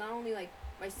four. It's not only like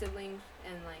my siblings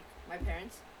and like my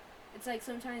parents. It's like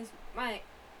sometimes my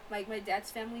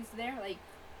dad's family's there, like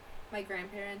my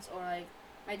grandparents or like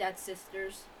my dad's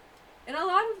sisters, and a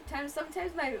lot of times,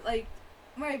 sometimes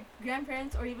my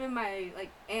grandparents or even my like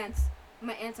aunts,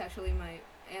 my aunts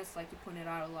like to point it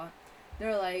out a lot.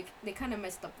 They're like they kind of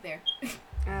messed up there,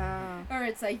 or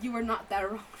it's like you were not that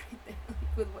wrong right there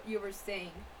like, with what you were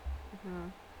saying.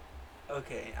 Mhm.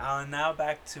 Okay, now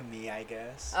back to me, I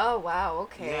guess. Oh wow,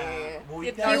 okay. Yeah. Well,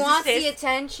 If guys- He wants Narcissist. the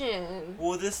attention.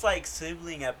 well, this like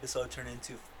sibling episode turned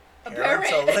into A parental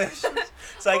parent. relationships.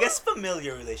 So I guess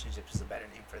familiar relationships is a better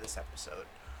name for this episode.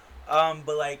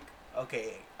 But like,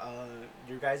 okay,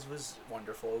 your guys was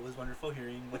wonderful. It was wonderful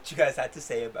hearing what you guys had to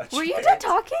say about. Were your you done parents.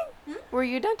 talking? Hmm? Were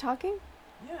you done talking?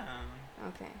 Yeah.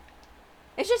 Okay.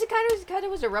 It's just it kind of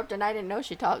was abrupt, and I didn't know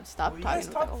she stopped Well, you talking. guys I was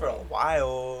talked like, for a oh.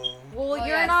 while. Well, Oh, you're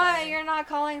yeah, not sorry. you're not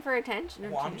calling for attention.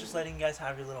 Well, I'm just letting you guys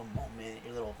have your little moment,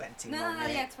 your little venting No,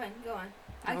 moment. yeah, it's fine. Go on.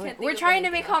 I can't. We're think of trying to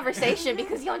anything make else. conversation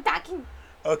because you're talking.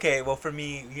 Okay, well, for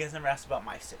me, you guys never asked about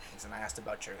my siblings, and I asked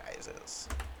about your guys's.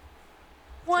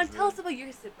 Juan, Which is tell us really- about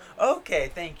your siblings. Okay,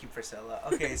 thank you, Priscilla.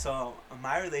 Okay, so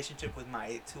my relationship with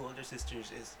my two older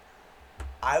sisters is,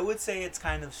 I would say it's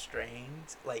kind of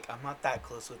strained. Like, I'm not that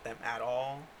close with them at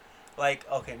all. Like,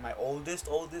 okay, my oldest,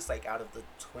 like, out of the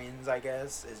twins, I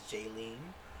guess, is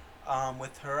Jaylene.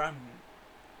 With her, I'm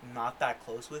not that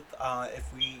close with.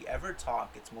 If we ever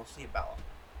talk, it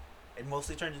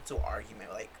mostly turns into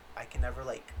argument. Like, I can never,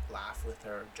 like, laugh with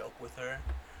her, joke with her.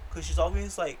 Because she's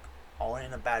always, like, all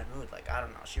in a bad mood. Like, I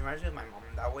don't know. She reminds me of my mom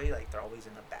in that way. Like, they're always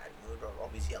in a bad mood or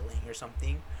always yelling or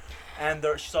something. And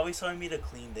she's always telling me to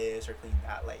clean this or clean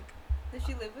that. Like, Does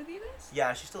she live with you guys?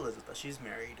 yeah, she still lives with us. She's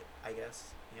married, I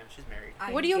guess. Yeah, she's married.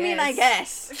 What do you mean? I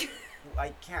guess. I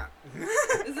can't.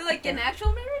 Is it like an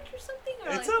actual marriage or something? Or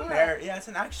It's like a what? marriage. Yeah, it's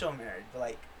an actual marriage. But,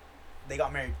 like, they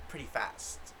got married pretty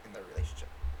fast in their relationship.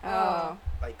 Oh.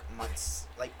 Like, months.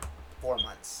 Like, 4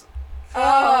 months.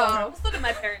 Oh, so did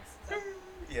my parents. So.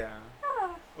 Yeah.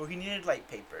 Well, he needed, like,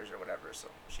 papers or whatever, so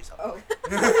she's Oh.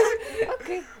 helping.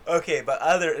 Okay. Okay, but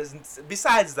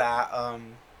besides that,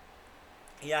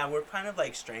 yeah, we're kind of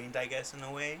like strained, I guess, in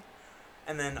a way.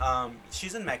 And then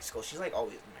she's in Mexico. She's like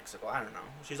always in Mexico. I don't know.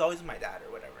 She's always with my dad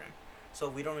or whatever. So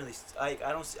we don't really I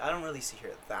don't really see her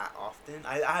that often.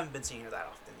 I haven't been seeing her that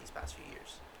often these past few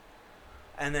years.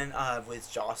 And then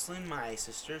with Jocelyn, my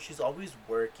sister, she's always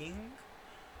working.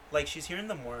 Like, she's here in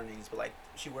the mornings, but like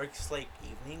she works like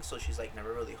evenings, so she's like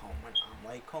never really home when I'm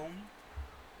like home.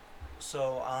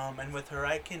 So and with her,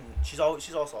 she's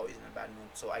also always in a bad mood,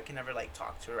 so I can never like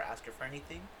talk to her or ask her for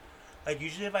anything. Like,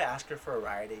 usually if I ask her for a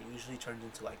ride, it usually turns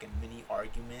into like a mini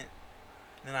argument.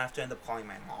 And then I have to end up calling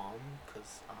my mom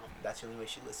because that's the only way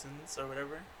she listens or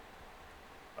whatever.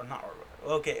 Or not or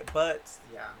whatever. Okay, but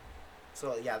yeah.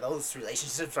 So yeah, those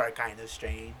relationships are kind of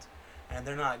strained, and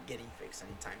they're not getting fixed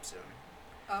anytime soon.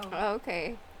 Oh.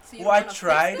 Okay. So you Well, I wanna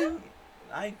try fix them?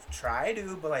 to. I try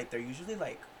to, but like they're usually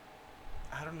like,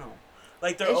 I don't know,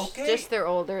 like they're It's okay. just they're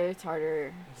older. It's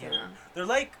harder. Yeah, they're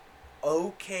like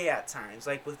okay at times.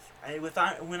 Like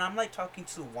when I'm like talking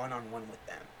to one-on-one with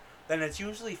them, then it's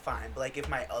usually fine. But like if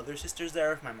my other sister's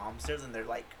there, if my mom's there, then they're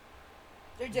like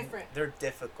They're different. They're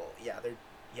difficult.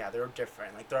 They're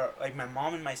different. Like they're like my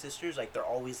mom and my sisters. Like they're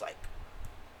always like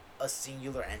a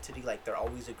singular entity. Like they're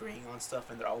always agreeing on stuff,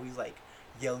 and they're always like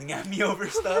yelling at me over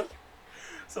stuff.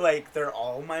 So like they're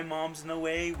all my moms in a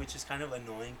way, which is kind of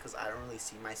annoying because I don't really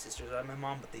see my sisters as my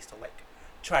mom, but they still like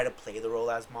try to play the role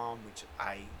as mom, which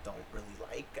I don't really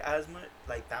like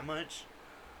that much.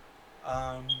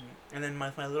 And then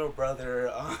my little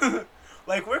brother,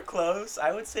 like we're close.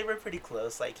 I would say we're pretty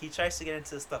close. Like he tries to get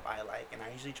into the stuff I like, and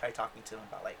I usually try talking to him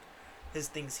about like his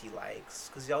things he likes,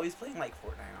 cause he's always playing like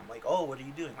Fortnite. I'm like, oh, what are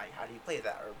you doing? Like, how do you play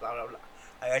that? Or blah blah blah.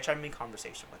 I try to make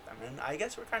conversation with them, and I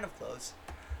guess we're kind of close.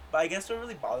 But I guess what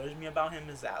really bothers me about him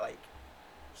is that like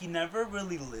he never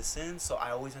really listens, so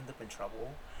I always end up in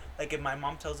trouble. Like if my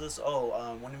mom tells us,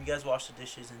 oh, one of you guys wash the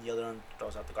dishes and the other one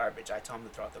throws out the garbage, I tell him to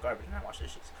throw out the garbage and I wash the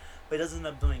dishes. But he doesn't end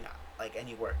up doing like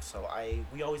any work, so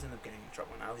we always end up getting in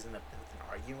trouble, and I always end up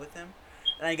arguing with him.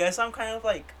 And I guess I'm kind of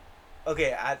like,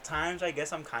 okay, at times I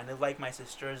guess I'm kind of like my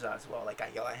sisters as well. Like I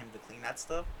yell at him to clean that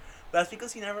stuff, but that's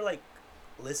because he never like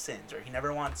listens, or he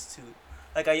never wants to.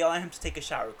 Like I yell at him to take a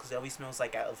shower because he always smells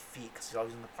like of feet because he's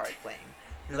always in the park playing.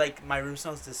 And, like my room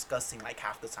smells disgusting like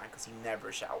half the time because he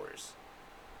never showers.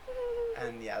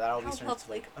 And yeah, that always turns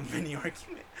to like a mini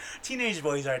argument. Teenage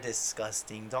boys are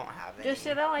disgusting. Don't have any. Just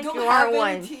say that like Don't you have are any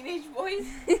one. teenage boys.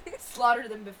 Slaughter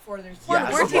them before they're.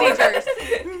 Yeah, We're slaughter.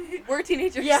 teenagers. We're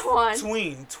teenagers. Yeah, one.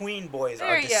 Tween boys There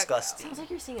are you go. disgusting. Sounds like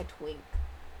you're seeing a twink.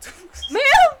 Ma'am!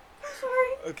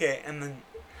 Sorry. Okay, and then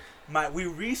we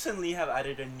recently have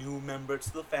added a new member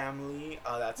to the family.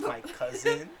 That's my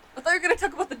cousin. I thought you were gonna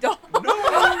talk about the dog. No,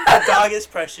 the dog is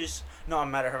precious. No,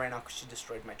 I'm mad at her right now because she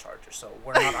destroyed my charger, so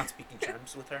we're not on speaking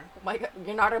terms with her. Oh my god,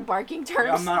 you're not on barking terms.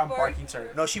 I'm not on barking terms.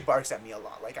 No, she barks at me a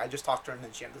lot. Like I just talked to her and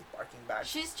then she ends up barking back.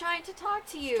 She's trying to talk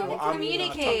to you. Well, I'm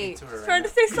Communicate. not talking to her right Trying to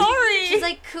now. say sorry. She's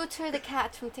like Cooter the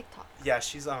cat from TikTok. Yeah,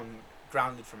 she's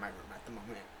grounded from my room at the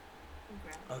moment.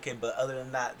 Okay, but other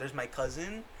than that, there's my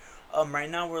cousin. Right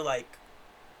now we're like,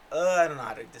 I don't know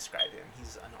how to describe him.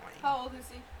 He's annoying. How old is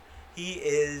he? He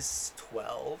is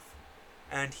 12,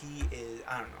 and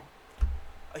I don't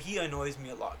know. He annoys me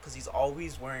a lot because he's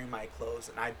always wearing my clothes,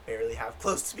 and I barely have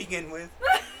clothes to begin with.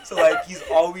 So, like, he's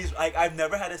always, like, I've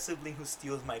never had a sibling who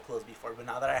steals my clothes before, but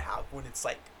now that I have one, it's,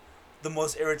 like, the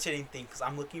most irritating thing because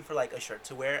I'm looking for, like, a shirt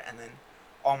to wear, and then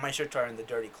all my shirts are in the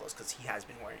dirty clothes because he has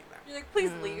been wearing them. You're like,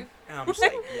 please leave. And I'm just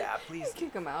like, yeah, please.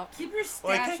 Kick him out. Keep your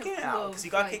Well, I stash can't of get him out clothes, because he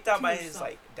got like, kicked out to by his, yourself.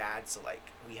 like, dad, so, like,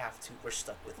 we're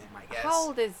stuck with him, I guess. How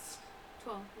old is?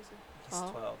 12. Is it? He's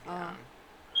 12? 12, yeah.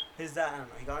 His dad, I don't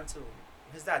know,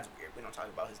 his dad's weird. We don't talk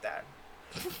about his dad.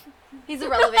 He's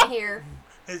irrelevant here.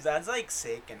 His dad's like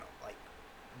sick and like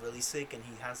really sick, and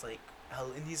he has like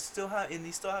and he's still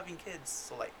having kids,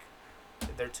 so like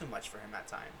they're too much for him at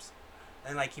times.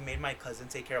 And like he made my cousin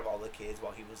take care of all the kids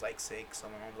while he was like sick, so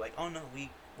my mom was like, "Oh no, we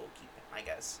will keep him, I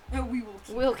guess." And we will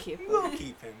keep We'll keep We'll him.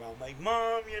 keep him. I'm like,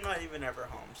 "Mom, you're not even ever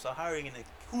home, so how are you gonna?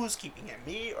 Who's keeping him,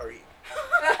 me or you?"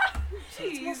 So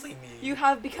it's Jeez. mostly me. You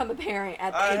have become a parent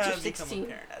at the I age have of become a 16.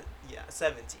 parent at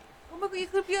 17. Oh my god, you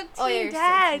could be on Teen Oh, yeah, you're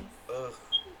Dad. Ugh.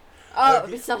 Oh,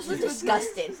 Okay. it sounds so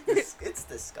disgusting. It's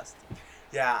disgusting.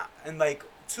 Yeah, and like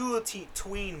two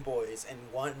tween boys in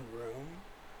one room,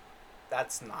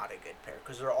 that's not a good pair.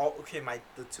 Because they're all,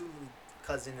 the two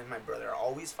cousin and my brother are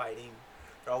always fighting.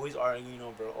 They're always arguing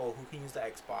over, oh, who can use the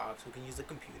Xbox, who can use the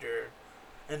computer.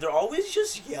 And they're always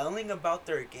just yelling about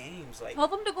their games. Like, Tell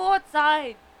them to go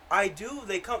outside. I do.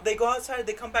 They go outside,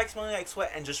 they come back smelling like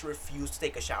sweat and just refuse to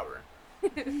take a shower.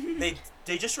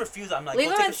 They just refuse. I'm like, Leave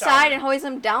go them take a shower. inside and hose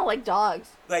them down like dogs.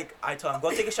 Like, I tell them,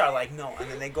 go take a shower. Like, no. And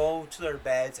then they go to their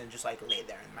beds and just, like, lay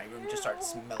there. And my room just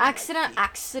starts smelling like feet.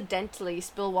 Accidentally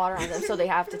spill water on them, so they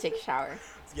have to take a shower.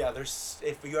 Yeah,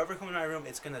 if you ever come in my room,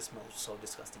 it's going to smell so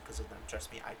disgusting because of them.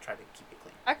 Trust me, I try to keep it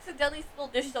clean. Accidentally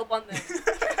spilled dish soap on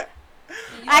them.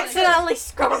 Accidentally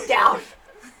scrub them down.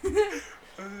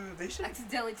 They should.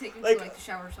 Accidentally take him Like, to like the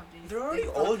shower or something. They're already They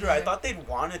older. I fucking- thought they'd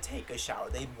want to take a shower.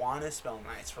 They'd want to smell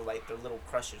nice for, like, their little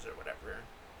crushes or whatever.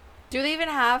 Do they even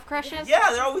have crushes?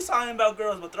 Yeah, they're always talking about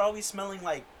girls, but they're always smelling,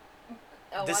 like,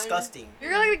 Oh, disgusting.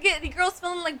 You're gonna get the girls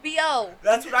smelling like BO.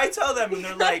 That's what I tell them, and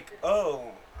they're like,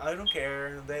 oh, I don't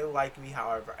care. They like me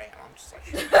however I am. I'm just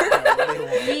like, what do they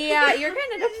want? Yeah, you're gonna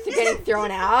end up getting thrown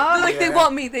They're out. like, they Yeah.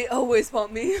 want me. They always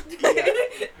want me. Yeah.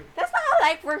 That's not how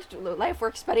life works. Life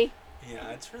works, buddy. Yeah,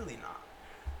 it's really not.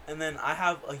 And then I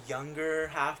have a younger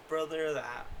half brother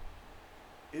that,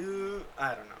 I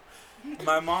don't know.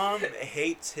 My mom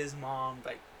hates his mom.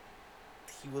 Like,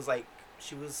 she was like,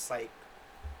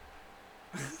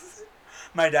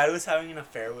 my dad was having an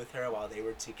affair with her while they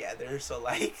were together. So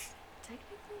like,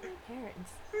 Technically, my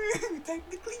parents.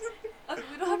 technically, Okay,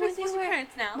 we don't have to They expose were- your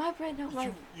parents now. My brother, no,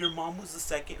 my your mom was the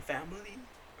second family.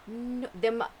 no,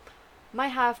 my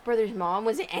half brother's mom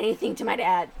wasn't anything to my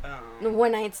dad.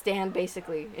 One night stand,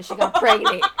 basically, and she got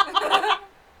pregnant.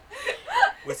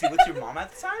 Was he with your mom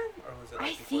at the time, or was it? Like I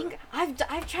before think that?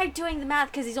 I've tried doing the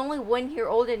math because he's only 1 year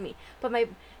older than me. But my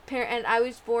parent and I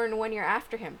was born 1 year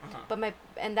after him. Uh-huh. But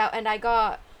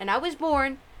I was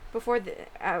born before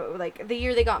the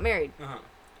year they got married. Uh-huh.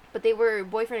 But they were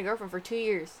boyfriend and girlfriend for 2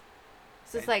 years.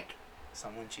 So it's And like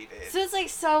someone cheated. like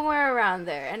somewhere around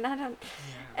there, and I don't.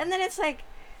 Yeah. And then it's like,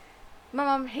 my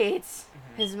mom hates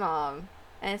Mhm. his mom,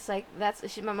 and it's like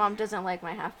my mom doesn't like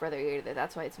my half brother either.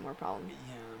 That's why it's more problem.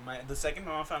 Yeah, the second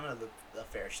my mom found out the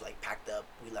affair, she like packed up.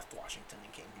 We left Washington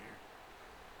and came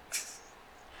here.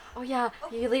 Oh yeah,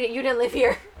 you didn't live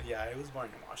here. Yeah, I was born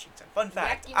in Washington. Fun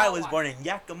fact: Yakima, I was born in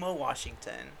Yakima,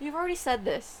 Washington. You've already said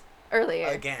this earlier.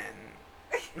 Again,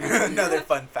 another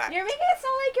fun fact. You're making it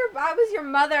sound like I was your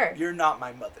mother. You're not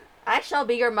my mother. I shall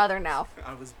be your mother now.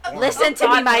 I was born. Listen to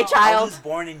me, God, my no. I child. was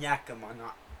born in Yakima,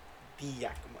 not the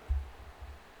Yakima.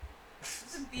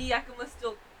 Isn't the Yakima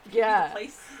still Yeah. the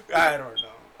place? I don't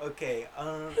know. Okay.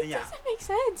 It Yeah. doesn't make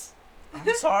sense.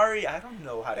 I'm sorry. I don't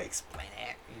know how to explain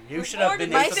it. You We're should have born been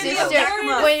in able my to City sister- of tell.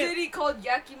 Yakima, a Wait. city called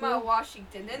Yakima, Who?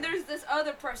 Washington. Then there's this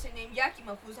other person named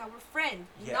Yakima who's our friend.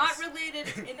 Yes. Not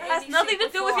related in It any has nothing to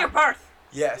shape or do with your form. birth.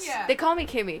 Yes. Yeah. They call me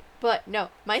Kimmy, but no,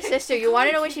 my sister. They You call want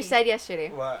to me know what she Kimmy. said yesterday?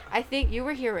 What? I think you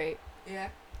were here, right? Yeah.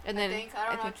 And then I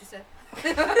don't know what you said.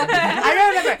 I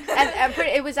don't remember. And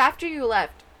it was after you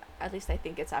left. At least I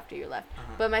think it's after you left.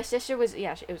 Uh-huh. But my sister was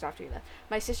it was after you left.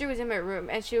 My sister was in my room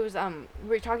and she was we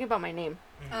were talking about my name.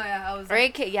 Oh yeah, I was. Or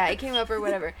it came up or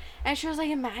whatever. And she was like,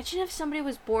 imagine if somebody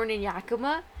was born in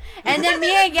Yakima. And then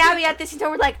me and Gabby at the same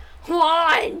time were like,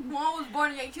 Juan. Mom was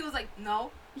born in Yakima. She was like, no.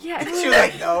 Yeah. She was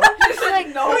like, no. She's like,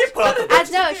 no. Put up the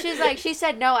birth No, she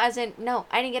said no as in no,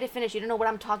 I didn't get it finished. You don't know what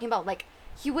I'm talking about. Like,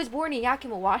 he was born in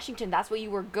Yakima, Washington. That's what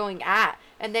you were going at.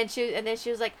 And then she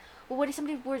was like, well, what if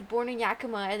somebody was born in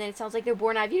Yakima and then it sounds like they're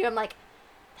born out of you? I'm like,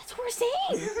 that's what we're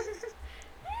saying.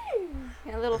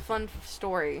 Yeah, a little fun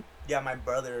story. Yeah, my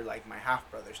brother, like my half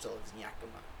brother, still lives in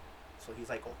Yakima, so he's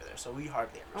like over there. So we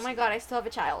hardly ever. Oh my see god, him. I still have a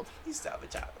child. He still have a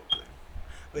child over there.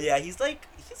 But yeah, he's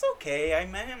okay. I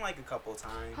met him like a couple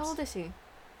times. How old is he?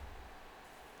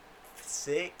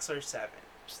 6 or 7.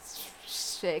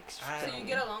 6. I So don't you know.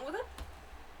 get along with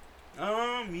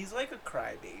him? He's like a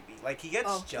crybaby. Like he gets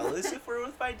Oh. jealous if we're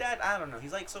with my dad. I don't know.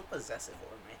 He's like so possessive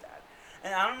over my dad,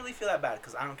 and I don't really feel that bad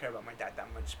because I don't care about my dad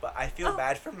that much. But I feel Oh.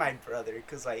 bad for my brother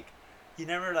because like he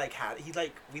never like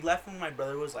we left when my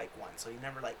brother was like 1, so he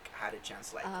never like had a chance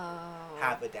to like Oh.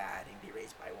 have a dad and be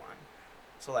raised by one.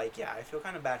 So like yeah, I feel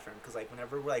kind of bad for him because like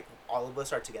whenever like all of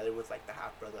us are together with like the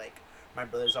half brother, like my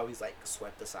brother's always like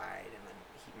swept aside, and then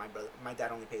my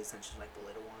dad only pays attention to like the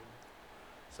little one.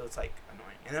 So it's like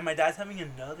annoying. And then my dad's having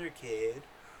another kid,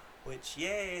 which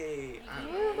yay! I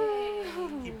don't know.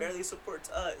 Yoo-hoo. He barely supports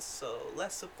us, so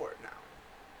less support now.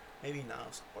 Maybe no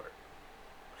support.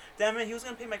 Damn it! He was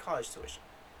gonna pay my college tuition.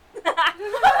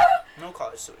 No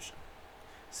college tuition.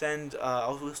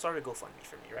 We'll start a GoFundMe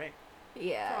for me, right? For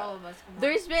Yeah. all of us. Come on.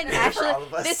 There's been For actually. all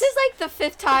of us. This is like the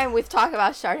 5th time we've talked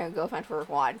about starting a GoFundMe for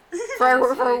Juan.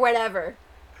 For whatever.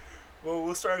 Well,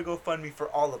 we'll start a GoFundMe for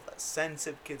all of us. Send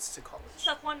SIB Kids to college.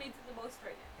 Stuff one needs the most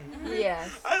right now. Mhm. Yes.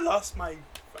 I lost my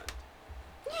friend.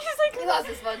 He lost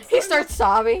his funds. He starts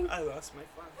sobbing. I lost my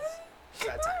funds.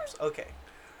 Sad times. Okay.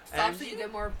 Stop And so you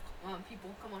get more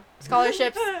people. Come on.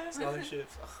 Scholarships.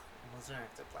 scholarships. Ugh, those are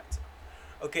have to apply to.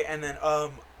 Okay, and then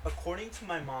according to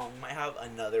my mom, we might have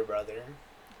another brother.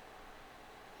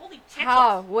 Holy shit.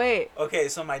 How? Wait. Okay,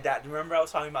 so my dad. Remember I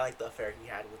was talking about like the affair he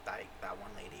had with that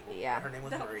one lady. Yeah. Her name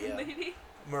was That Maria. lady.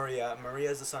 Maria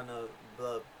is the son of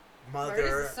the Maria's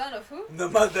mother. the son of who? The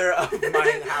mother of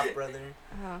my half brother.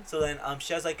 Uh-huh. So then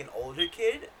she has like an older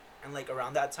kid, and like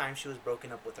around that time she was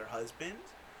broken up with her husband,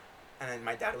 and then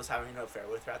my dad was having an affair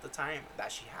with her at the time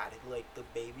that she had like the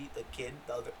baby, the kid,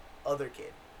 the other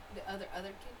kid, The other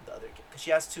kid. the other kid, because she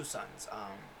has 2 sons.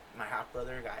 My half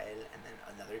brother Gael, and then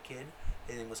another kid.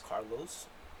 His name was Carlos.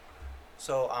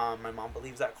 So my mom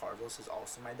believes that Carlos is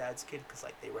also my dad's kid because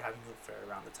like they were having an affair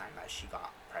around the time that she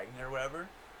got pregnant or whatever.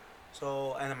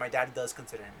 So and then my dad does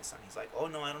consider him his son. He's like, oh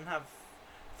no, I don't have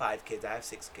 5 kids. I have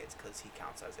 6 kids because he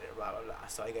counts as it. Blah blah blah.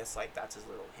 So I guess like that's his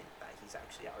little hint that he's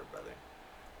actually our brother.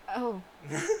 Oh.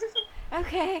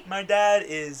 Okay. My dad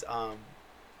is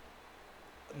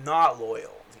not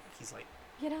loyal. He's like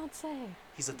You don't say.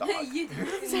 he's a dog.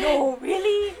 No,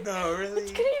 really? No, I really.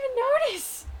 couldn't even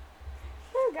notice.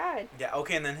 Oh God. Yeah.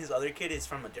 Okay, and then his other kid is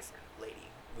from a different lady.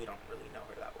 We don't really know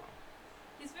her that well.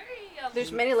 He's very.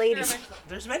 There's many ladies. experimental.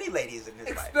 There's many ladies in his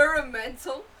life.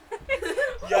 Experimental.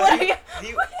 Yeah, What?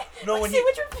 he- no, when See he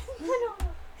what you're.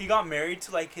 He got married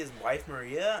to like his wife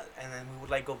Maria, and then we would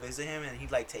like go visit him, and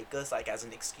he'd like take us like as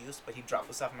an excuse, but he'd drop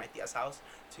us off at my tia's house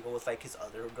to go with like his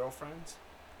other girlfriends.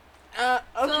 Okay,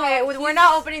 So we're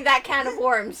not opening that can of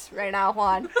worms right now,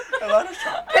 Juan. A lot of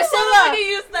shots. I'm Priscilla! gonna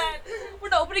use that. We're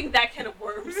not opening that can of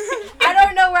worms. I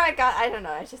don't know where I don't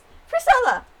know. It's just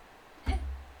Priscilla.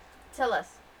 Tell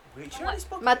us, Wait, she already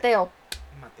spoke. Mateo,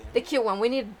 Mateo. the cute one. We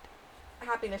need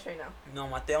happiness right now. No,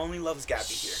 Mateo only loves Gabby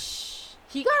here.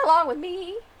 He got along with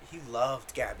me. He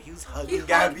loved Gabby. He was hugging He hugged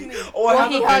Gabby. me. Oh, Well, I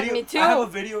have he a hugged video. me too. I have a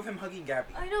video of him hugging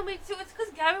Gabby. I know, me too. It's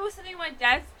because Gabby was sitting in my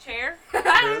dad's chair.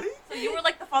 Really? So you were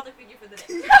like the father figure for the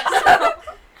day.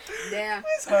 Damn.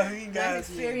 He's hugging That's Gabby.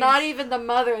 experience. Not even the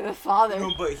mother, the father.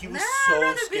 No, but he was Nah, so I'd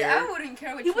rather be- scared. I wouldn't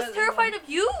care which He was one. terrified of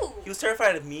you. He was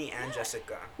terrified of me and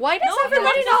Jessica. Why does No,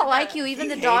 everybody no, not Jessica. like you? Even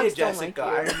He the dogs hated don't Jessica,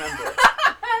 like I you. remember.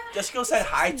 Jessica said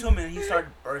hi to him, and he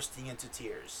started bursting into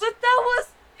tears. But that was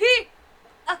he.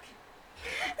 Okay.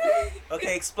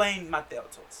 Okay, explain Mateo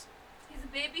to us. He's a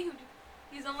baby who.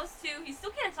 He's almost 2. He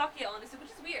still can't talk yet, honestly, which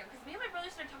is weird because me and my brother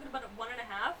started talking about it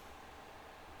 1.5.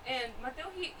 And Mateo,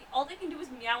 all they can do is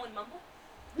meow and mumble.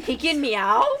 He can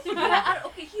meow.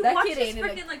 Okay, he That watches kid ain't in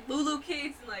freaking like Lulu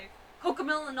Kids and like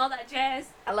Cocomelon and all that jazz.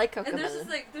 I like And there's Cocomelon. just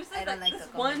like there's I like, don't like this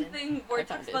Cocomelon. one thing where I it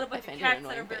talks found about a it- bunch I of find it cats that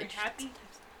are annoying, very bitch. happy.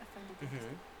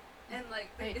 Mm-hmm. And like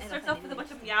I it don't starts find off with a it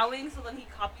bunch of interesting. meowing, so then he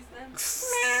copies them.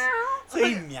 So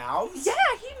he meows? Yeah,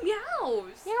 he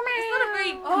meows. Meow, It's not a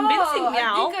very meow. convincing Oh,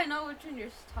 meow. I think I know which one you're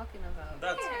talking about.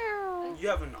 That's, you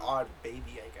have an odd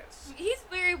baby, I guess. He's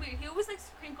very weird. He always like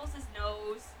crinkles his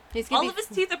nose. He's gonna All be- of his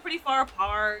teeth are pretty far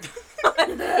apart.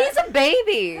 He's a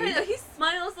baby. I know, he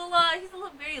smiles a lot. He's a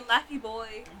little very laughy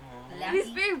boy. Aw. And he's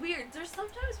very weird. There's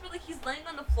sometimes where like he's laying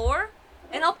on the floor,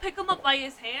 and I'll pick him up by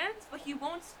his hands, but he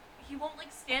won't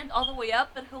like stand all the way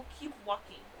up, but he'll keep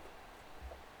walking.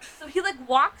 So he like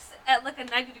walks at like a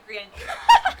 90-degree angle.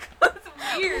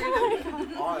 It's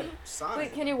weird. Odd son.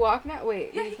 Wait, can you walk now?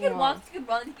 Wait. Yeah, you he can walk. walk, he can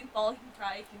run, he can fall, he can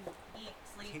cry, he can eat,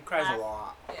 sleep. He cries laugh. a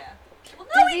lot. Yeah. Well,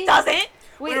 Does no, he he? doesn't. Wait,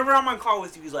 Whenever I'm on call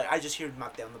with you, he's like, I just hear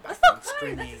Mateo in the That's background not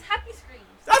crying. That's screaming. his happy screams.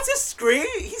 That's his scream?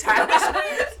 He's happy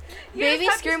screams? Yeah, his baby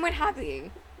happy scream when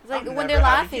happy. It's like I'm when never they're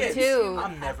having laughing kids. too.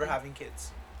 I'm never having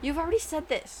kids. You've already said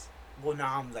this. Well,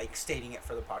 now I'm like stating it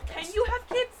for the podcast. Can you have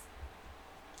kids?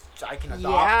 So I can adopt.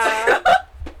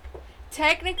 Yeah.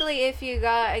 Technically, if you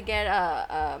get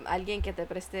alguien que te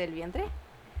preste el vientre,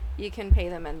 you can pay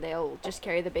them and they'll just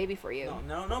carry the baby for you.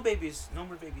 No babies. No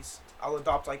more babies. I'll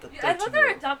adopt like a I'd rather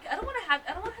 13-year-old. adopt. I don't want to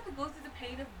have to go through the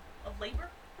pain of labor.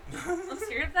 I'm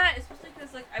scared of that, especially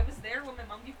because like I was there when my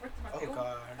mom gave birth to my Oh baby.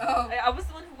 god. Oh. I was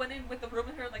the one who went in with the room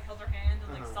with her, like held her hand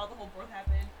and like saw the whole birth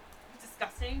happen. It was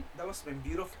disgusting. That must have been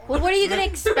beautiful. Well, what are you gonna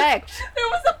expect? There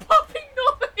was a popping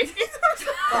noise.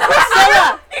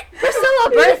 Priscilla,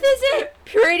 birth isn't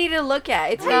pretty to look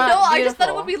at. It's I not know. I beautiful. just thought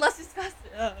it would be less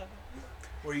disgusting.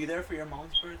 Were you there for your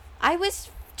mom's birth? I was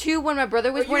 2 when my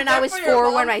brother was Were born, you and I there was for your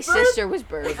 4 when my mom's birth? sister was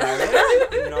Was birthed. I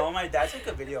there? No, my dad took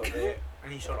a video of it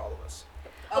and he showed all of us.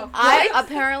 Oh,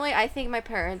 I think my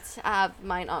parents have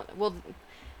mine on. Well,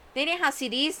 they didn't have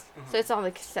CDs, so it's on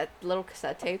the little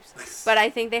cassette tapes. But I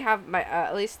think they have my.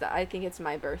 At least I think it's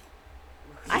my birth.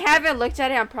 I haven't looked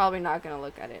at it. I'm probably not gonna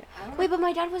look at it. Wait, but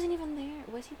my dad wasn't even there.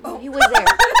 Was he? No, he was there.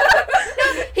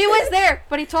 No, he was there,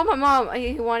 but he told my mom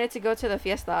he wanted to go to the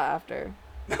fiesta after.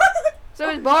 So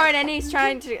he's born, and he's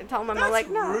trying to tell my mom That's like,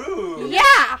 no. rude.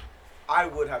 Yeah. I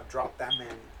would have dropped that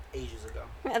man ages ago.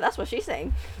 Yeah, that's what she's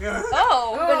saying.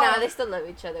 Oh. But now they still love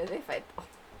each other. They fight.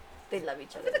 They love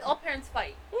each I other. feel like all parents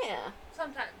fight. Yeah.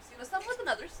 Sometimes, some more than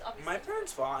others, obviously. My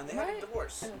parents fought and they had a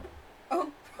divorce.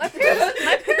 My parents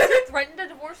have threatened a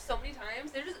divorce so many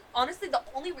times. They're just honestly the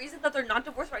only reason that they're not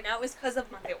divorced right now is because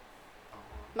of Mateo.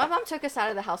 My mom took us out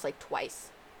of the house like twice.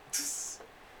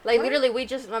 Like literally,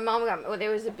 my mom got. Well, there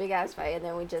was a big ass fight, and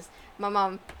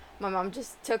then my mom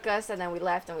just took us, and then we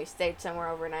left, and we stayed somewhere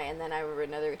overnight. And then I remember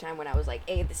another time when I was like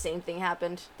 8, the same thing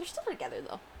happened. They're still together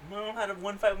though. My mom had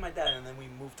one fight with my dad and then we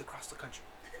moved across the country.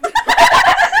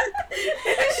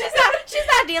 She's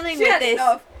not dealing She with had this.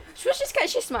 enough.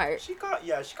 She's smart. She caught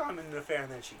him in an affair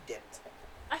and then she dipped.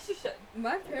 As you should.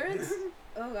 My parents?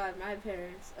 Oh god, my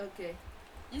parents. Okay.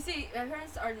 You see, my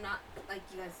parents are not like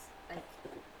you guys.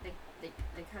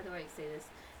 Like how do I say this?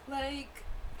 Like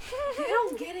they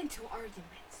don't get into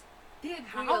arguments. They agree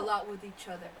How? a lot with each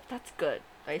other. That's good,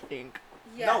 I think.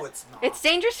 Yeah. No, it's not. It's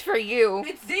dangerous for you.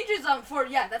 It's dangerous for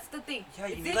that's the thing. yeah,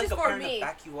 you it's need like dangerous a for parent me to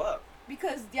back you up.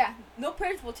 because no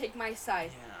parents will take my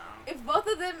side. Yeah.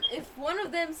 If one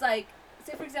of them's like,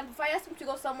 say for example, if I ask them to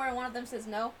go somewhere and one of them says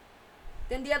no,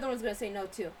 then the other one's gonna say no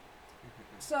too.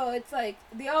 So it's like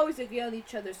they always agree on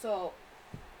each other. So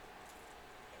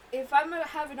if I'm gonna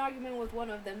have an argument with one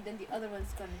of them, then the other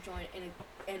one's gonna join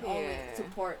and only Yeah.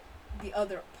 support the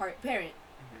other parent.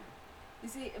 Mhm. You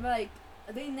see, like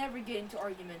they never get into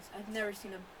arguments. I've never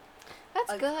seen them. That's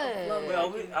Like, good. love We it.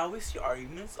 always, I always see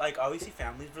arguments. Like I always see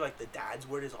families where like the dad's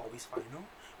word is always final.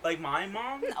 Like my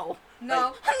mom. No.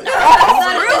 No, Like-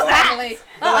 not True. exactly.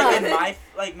 But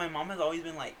like in my mom has always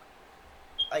been like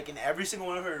in every single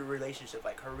one of her relationships,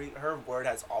 like her word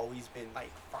has always been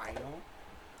like final,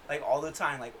 like all the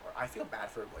time. Like I feel bad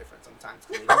for her boyfriend sometimes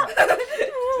because they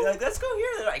don't be like, let's go here.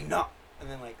 They're like, no, and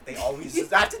then like they always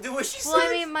just have to do what she Well, says.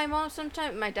 I mean, my mom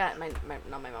sometimes, my dad,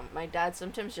 not my mom, my dad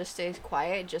sometimes just stays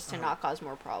quiet just to not cause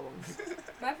more problems.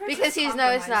 My parents Because he knows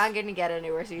compromise. it's not gonna get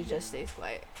anywhere, so he just stays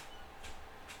quiet.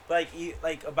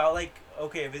 Like about like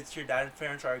okay, if it's your dad and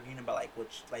parents arguing about like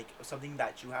which like something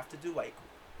that you have to do, like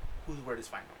whose word is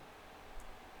final?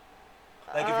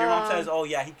 Like if your mom says, "Oh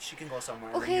yeah, she can go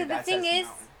somewhere," and okay, then your the dad thing says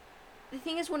is- The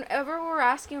thing is, whenever we're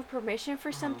asking permission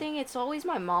for something, it's always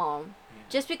my mom. Yeah.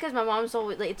 Just because my mom's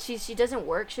always like she doesn't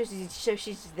work, so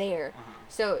she's there. Uh-huh.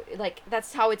 So like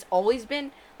that's how it's always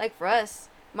been. Like for us,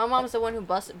 my mom's the one who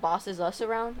bosses us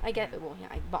around. I get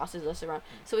bosses us around.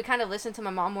 So we kind of listen to my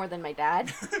mom more than my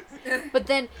dad. But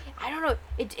then I don't know.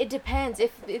 It depends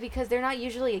because they're not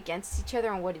usually against each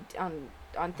other on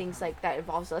on things like that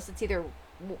involves us. It's either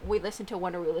we listen to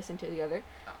one or we listen to the other.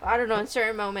 I don't know. In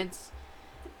certain moments,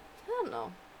 I don't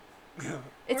know.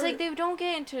 It's like they don't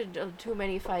get into too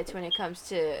many fights when it comes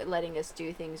to letting us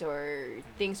do things or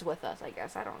things with us. I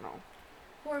guess I don't know.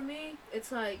 For me,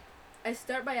 it's like I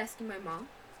start by asking my mom.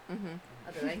 Mhm.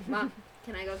 I'll be like, "Mom,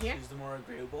 can I go here?" She's the more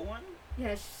agreeable one.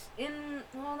 Yes.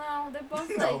 Well, no, they're both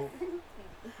like No.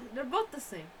 they're both the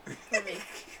same for me.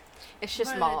 It's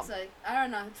just But mom. It's like I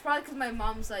don't know. It's probably because my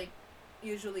mom's like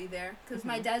usually there. Because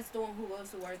my Mhm. dad's the one who goes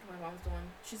to work. My mom's the one.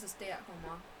 She's a stay-at-home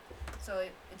mom. So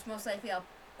it's most likely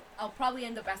I'll probably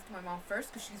end up asking my mom first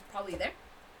because she's probably there.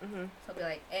 Mhm. So I'll be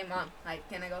like, "Hey, mom, like,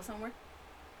 can I go somewhere?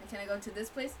 Like, can I go to this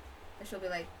place?" And she'll be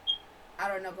like, "I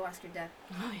don't know. Go ask your dad."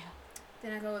 Oh yeah.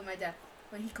 Then I go with my dad.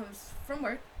 When he comes from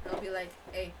work, I'll be like,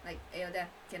 hey, dad,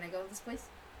 can I go to this place?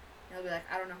 And I'll be like,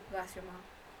 I don't know, go ask your mom.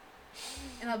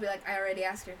 And I'll be like, I already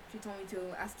asked her. She told me to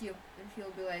ask you. And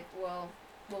he'll be like, well,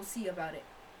 we'll see about it.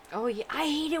 Oh yeah. I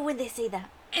hate it when they say that.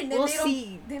 And then We'll they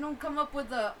see. they don't come up with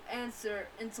the answer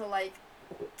until like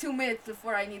 2 minutes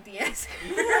before I need the answer.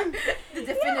 The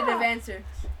definitive answer.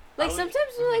 Like would-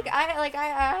 sometimes I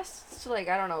asked to like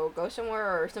I don't know go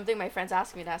somewhere or something. My friends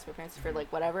ask me to ask my parents for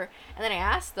like whatever, and then I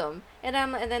ask them, and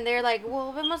then they're like,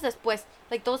 well, vemos después,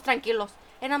 like todos tranquilos,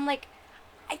 and I'm like,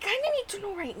 I kind of need to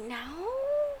know right now.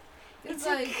 It's It's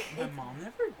like, My mom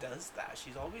never does that.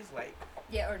 She's always like,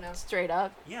 yeah or no. Straight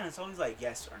up. yeah, it's always like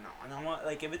yes or no. And I want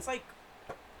like if it's like,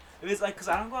 cause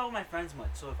I don't go out with my friends much.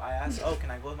 So if I ask, oh, can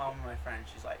I go with my friend?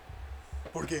 She's like,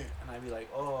 ¿por qué? And I'd be like,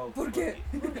 oh, ¿Por qué?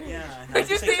 Yeah. And Did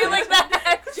you just say it explain- like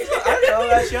that? She's, I don't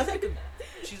know. She has like,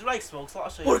 she's like smokes a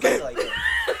lot, so she has, like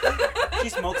she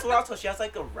smokes a lot, so she has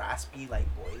like a raspy like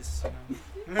voice.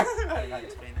 You know? I don't know how to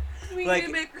explain it. We Like- need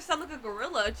to make her sound like a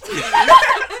gorilla.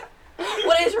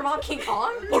 What is your mom King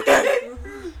Kong?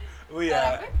 Well,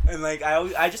 yeah, and like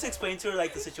I just explained to her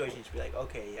like the situation. She'd be like,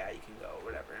 okay, yeah, you can go,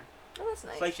 whatever. Oh, that's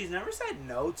nice. So, like she's never said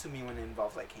no to me when it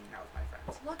involves like hanging out with my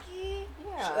friends. Lucky.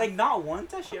 yeah. Like not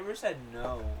once has she ever said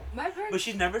no. My parents. But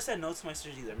she's never said no to my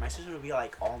sisters either. My sister would be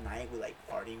like all night with like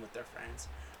partying with their friends.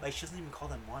 Like she doesn't even call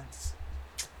them once.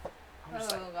 I'm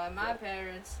just Oh like, god, my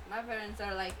parents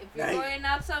are like, if you're Right. going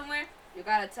out somewhere, you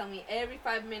gotta tell me every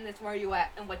 5 minutes where you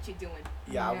at and what you doing.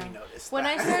 yeah, Yeah. we noticed. When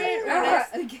I that.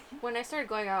 started when I started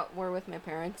going out more with my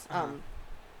parents,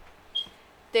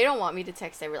 they don't want me to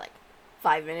text every like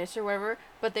 5 minutes or whatever,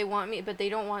 but they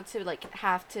don't want to like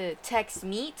have to text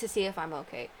me to see if I'm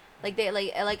okay. Like they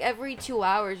like every 2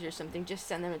 hours or something, just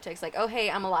send them a text like, oh hey,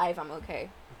 I'm alive, I'm okay.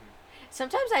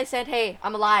 Sometimes I said, hey,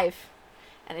 I'm alive,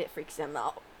 and it freaks them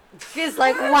out. It's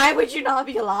like, why would you not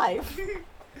be alive?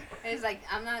 It's like,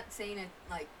 I'm not saying it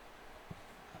like,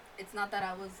 it's not that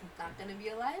I was not gonna be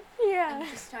alive. Yeah. I'm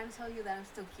just trying to tell you that I'm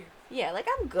still here. Yeah, like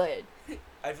I'm good.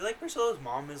 I feel like Priscilla's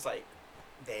mom is like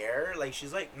there. Like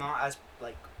she's like not as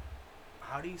like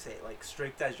how do you say it? Like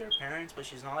strict as your parents, but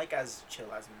she's not like as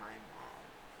chill as my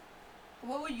mom.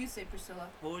 What would you say, Priscilla?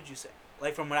 What would you say?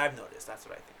 Like from what I've noticed, that's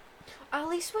what I think. At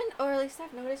least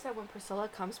I've noticed that when Priscilla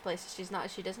comes places,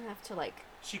 she doesn't have to like.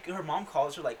 Her mom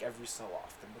calls her like every so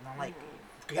often, but not like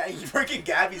freaking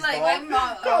Gabby's Like my mom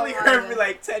mom. calling oh, her my every God.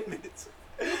 like 10 minutes.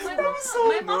 My I'm mom, so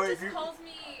my mom annoyed. just calls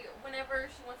me whenever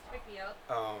she wants to pick me up.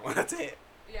 Oh, that's it.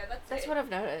 Yeah, That's it. what I've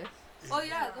noticed. Oh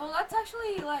yeah, well that's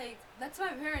actually like that's my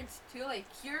parents too. Like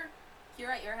here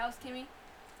at your house, Kimmy,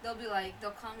 they'll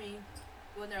call me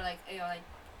when they're like, hey, like,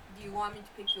 do you want me to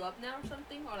pick you up now or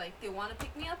something? Or like, they want to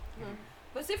pick me up? Mhm.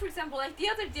 But say, for example, like the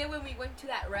other day when we went to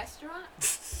that restaurant,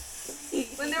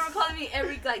 when they were calling me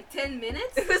every like 10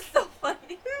 minutes, It was so funny.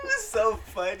 It was so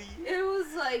funny. it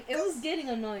was like, it was getting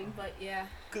annoying, but yeah.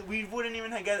 'Cause we wouldn't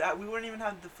even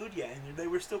have the food yet, and they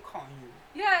were still calling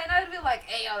you. Yeah, and I'd be like,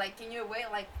 hey, yo, like, can you wait,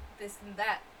 like, this and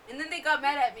that? And then they got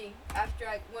mad at me after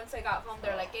once I got home.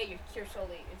 They're like, hey, you're so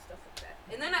late and stuff like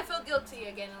that. And then I felt guilty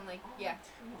again. I'm like, yeah.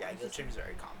 Yeah, guilt tripping is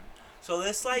very common. So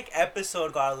this like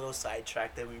episode got a little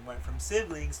sidetracked that we went from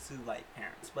siblings to like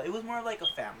parents, but it was more like a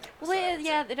family episode. Well, I'd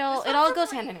yeah, say. it all It's not goes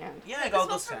from, hand like- in hand. Yeah, Like, it all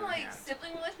this goes went hand from in like hand.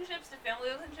 sibling relationships to family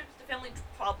relationships to family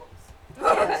problems.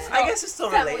 I guess it's still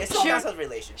Family. related. It still Sure. has a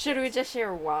relationship. Should we just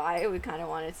share why we kind of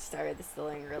wanted to start the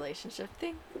sibling relationship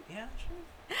thing? Yeah, sure.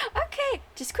 Okay,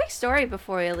 just quick story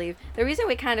before we leave. The reason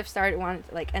we kind of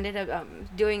ended up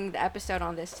doing the episode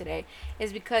on this today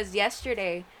is because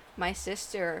yesterday my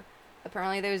sister,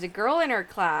 apparently there was a girl in her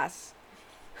class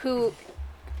who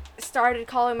started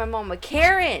calling my mom a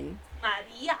Karen.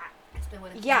 Maria. Explain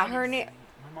what a Yeah, Karen her is. name.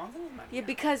 My mom's name is Maria. Yeah,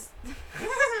 because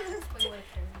Explain what a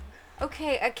Karen is.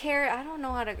 okay, a Karen. I don't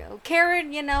know how to go.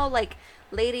 Karen, you know, like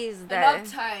ladies An that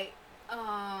uptight,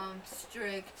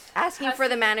 strict, asking has for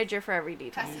the to- manager for every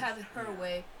detail. has to have it her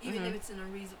way, even Mhm. if it's in a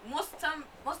reason. Most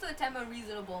of the time,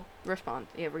 unreasonable. Respond.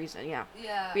 Yeah, reason. Yeah.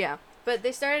 Yeah. Yeah, but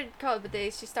she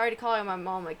started calling my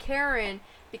mom a Karen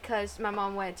because my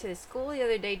mom went to the school the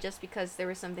other day just because there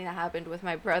was something that happened with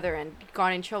my brother and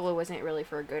got in trouble. It wasn't really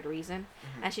for a good reason,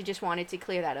 Mhm. and she just wanted to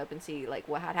clear that up and see like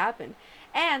what had happened.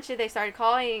 And they started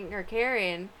calling her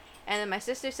Karen, and then my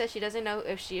sister says she doesn't know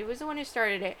if she was the one who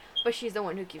started it, but she's the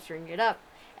one who keeps bringing it up.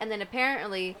 And then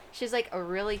apparently she's like a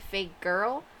really fake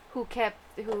girl who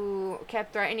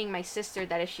kept threatening my sister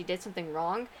that if she did something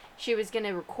wrong, she was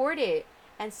gonna record it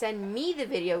and send me the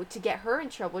video to get her in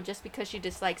trouble just because she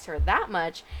dislikes her that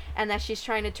much, and that she's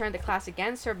trying to turn the class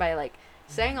against her by like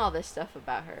saying all this stuff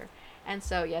about her. And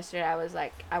so yesterday I was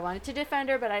like, I wanted to defend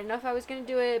her, but I didn't know if I was gonna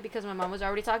do it because my mom was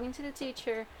already talking to the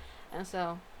teacher, and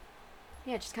so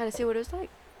yeah, just kind of see what it was like.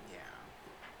 Yeah.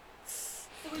 So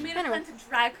we made a Anyway. plan to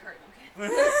drag her. Okay.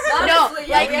 Honestly,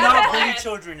 like, we yeah. not bully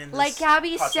children in this Like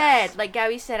Gabby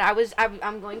podcast. said,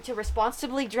 I'm going to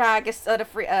responsibly drag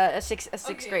a sixth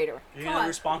Okay. grader. You're Come gonna on.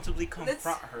 responsibly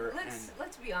confront her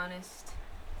Let's be honest.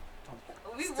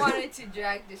 and We wanted to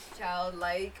drag this child,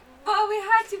 but we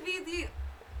had to be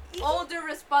the older,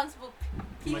 responsible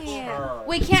people. mature.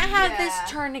 We can't have Yeah.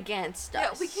 this turn against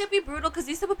us. Yeah, we can't be brutal because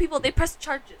these type of people, they press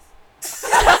charges.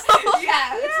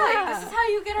 Yeah, it's like, Yeah. this is how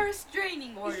you get a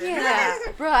restraining order. Yeah,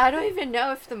 bro, I don't even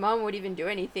know if the mom would even do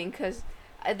anything because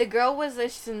the girl was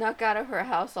snuck out of her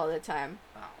house all the time.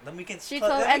 Oh, then we can. She then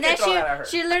told, we and can then throw that at her.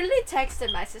 she literally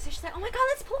texted my sister. She's like, "Oh my god,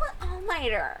 let's pull an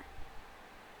all-nighter."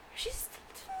 She's.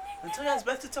 Until it's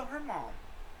best to tell her mom.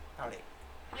 Howdy.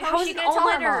 How is is she an gonna tell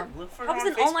her all-nighter? mom? Look for How her is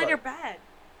on an all-nighter Facebook. bad?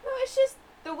 No, it's just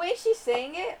the way she's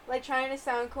saying it, like trying to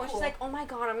sound cool. She's Cool. like, "Oh my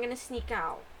god, I'm gonna sneak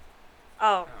out."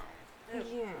 Oh. Oh.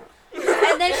 Ew.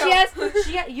 Yeah. And then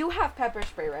you have pepper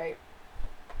spray, right?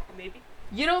 Maybe.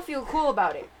 You don't feel cool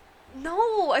about it.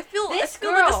 No, I feel This like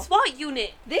a girl- SWAT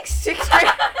unit. This sixth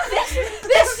grader,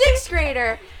 this sixth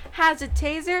grader has a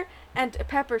taser and a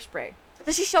pepper spray.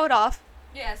 Does she show it off?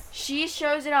 Yes. She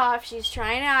shows it off. She's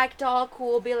trying to act all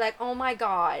cool, be like, "Oh my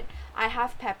god, I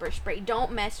have pepper spray.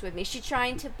 Don't mess with me." She's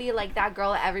trying to be like that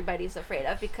girl that everybody's afraid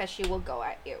of because she will go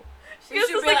at you. She has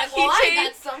should those be like well, I keychains.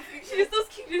 got something. She has those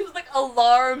keychains with like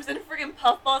alarms and freaking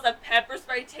puffballs and pepper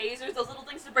spray tasers, those little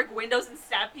things to break windows and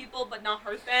stab people but not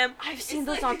hurt them. I've It's seen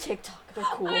those like- on TikTok. They're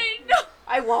cool. I know.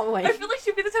 I want one. I feel like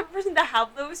she'd be the type of person to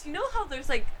have those. You know how there's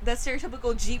like that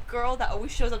stereotypical Jeep girl that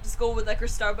always shows up to school with like her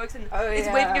Starbucks and Oh, is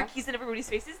yeah. waving her keys in everybody's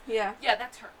faces? Yeah. Yeah,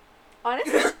 that's her.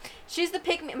 Honestly, she's the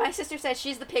pick me. My sister says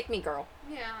she's the pick me girl.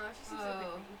 Yeah, she seems Oh.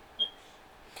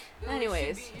 so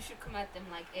Anyways. You should come at them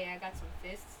like, hey, I got some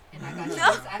fists, and I got No,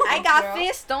 this. I got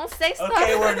fists. Don't say stuff.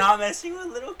 Okay, we're not messing with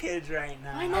little kids right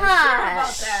now. Why I'm not? sure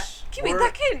about that. Kimmy, We're-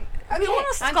 that kid. I Okay, don't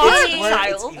want to I'm scar kidding. the We're-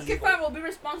 child. it's Okay, fine, we'll be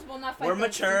responsible, not fight. We're them.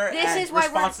 mature This and is why we're-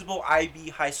 responsible IB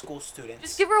high school students.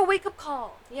 Just give her a wake up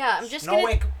call. Yeah, I'm just no gonna.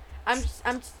 wake. I'm.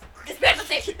 Dispatch the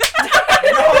station. No,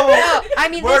 No, I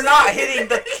mean we're this- not hitting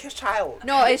the child.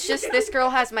 No, it's just this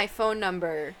girl has my phone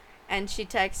number, and she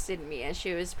texted me, and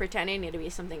she was pretending to be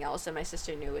something else, and my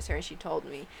sister knew it was her, and she told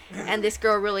me. And this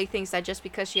girl really thinks that just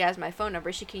because she has my phone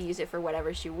number, she can use it for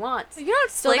whatever she wants. You're not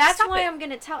So slick. that's Stop why it. I'm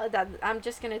gonna tell her that. I'm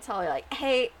just gonna tell her like,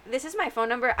 hey, this is my phone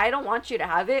number. I don't want you to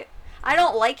have it. I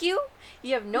don't like you.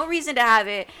 You have no reason to have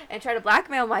it, and try to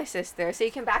blackmail my sister. So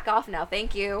you can back off now.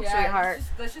 Thank you, sweetheart.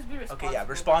 Let's just be responsible. Okay, yeah,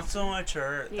 responsible,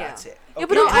 mature. Yeah. That's it. Yeah, Okay.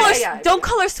 but No, don't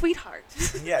call her sweetheart.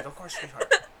 Yeah, don't call her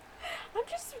sweetheart. I'm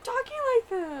just talking like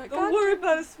that. Don't worry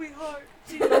about it, sweetheart.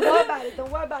 Don't worry about it.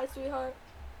 Don't worry about it, sweetheart.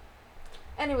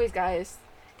 Anyways, guys,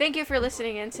 thank you for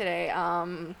listening in today.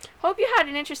 Hope you had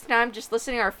an interesting time just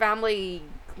listening to our family.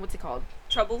 What's it called?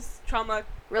 Troubles, trauma,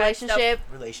 Relationship.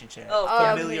 Relationship.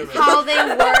 Oh, Familiar How they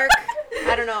work.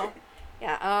 I don't know.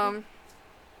 Yeah.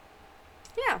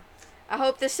 Yeah. I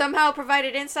hope this somehow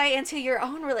provided insight into your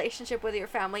own relationship with your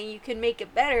family. You can make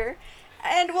it better.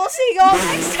 And we'll see you all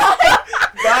next time.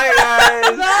 Bye,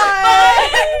 guys.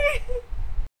 Bye.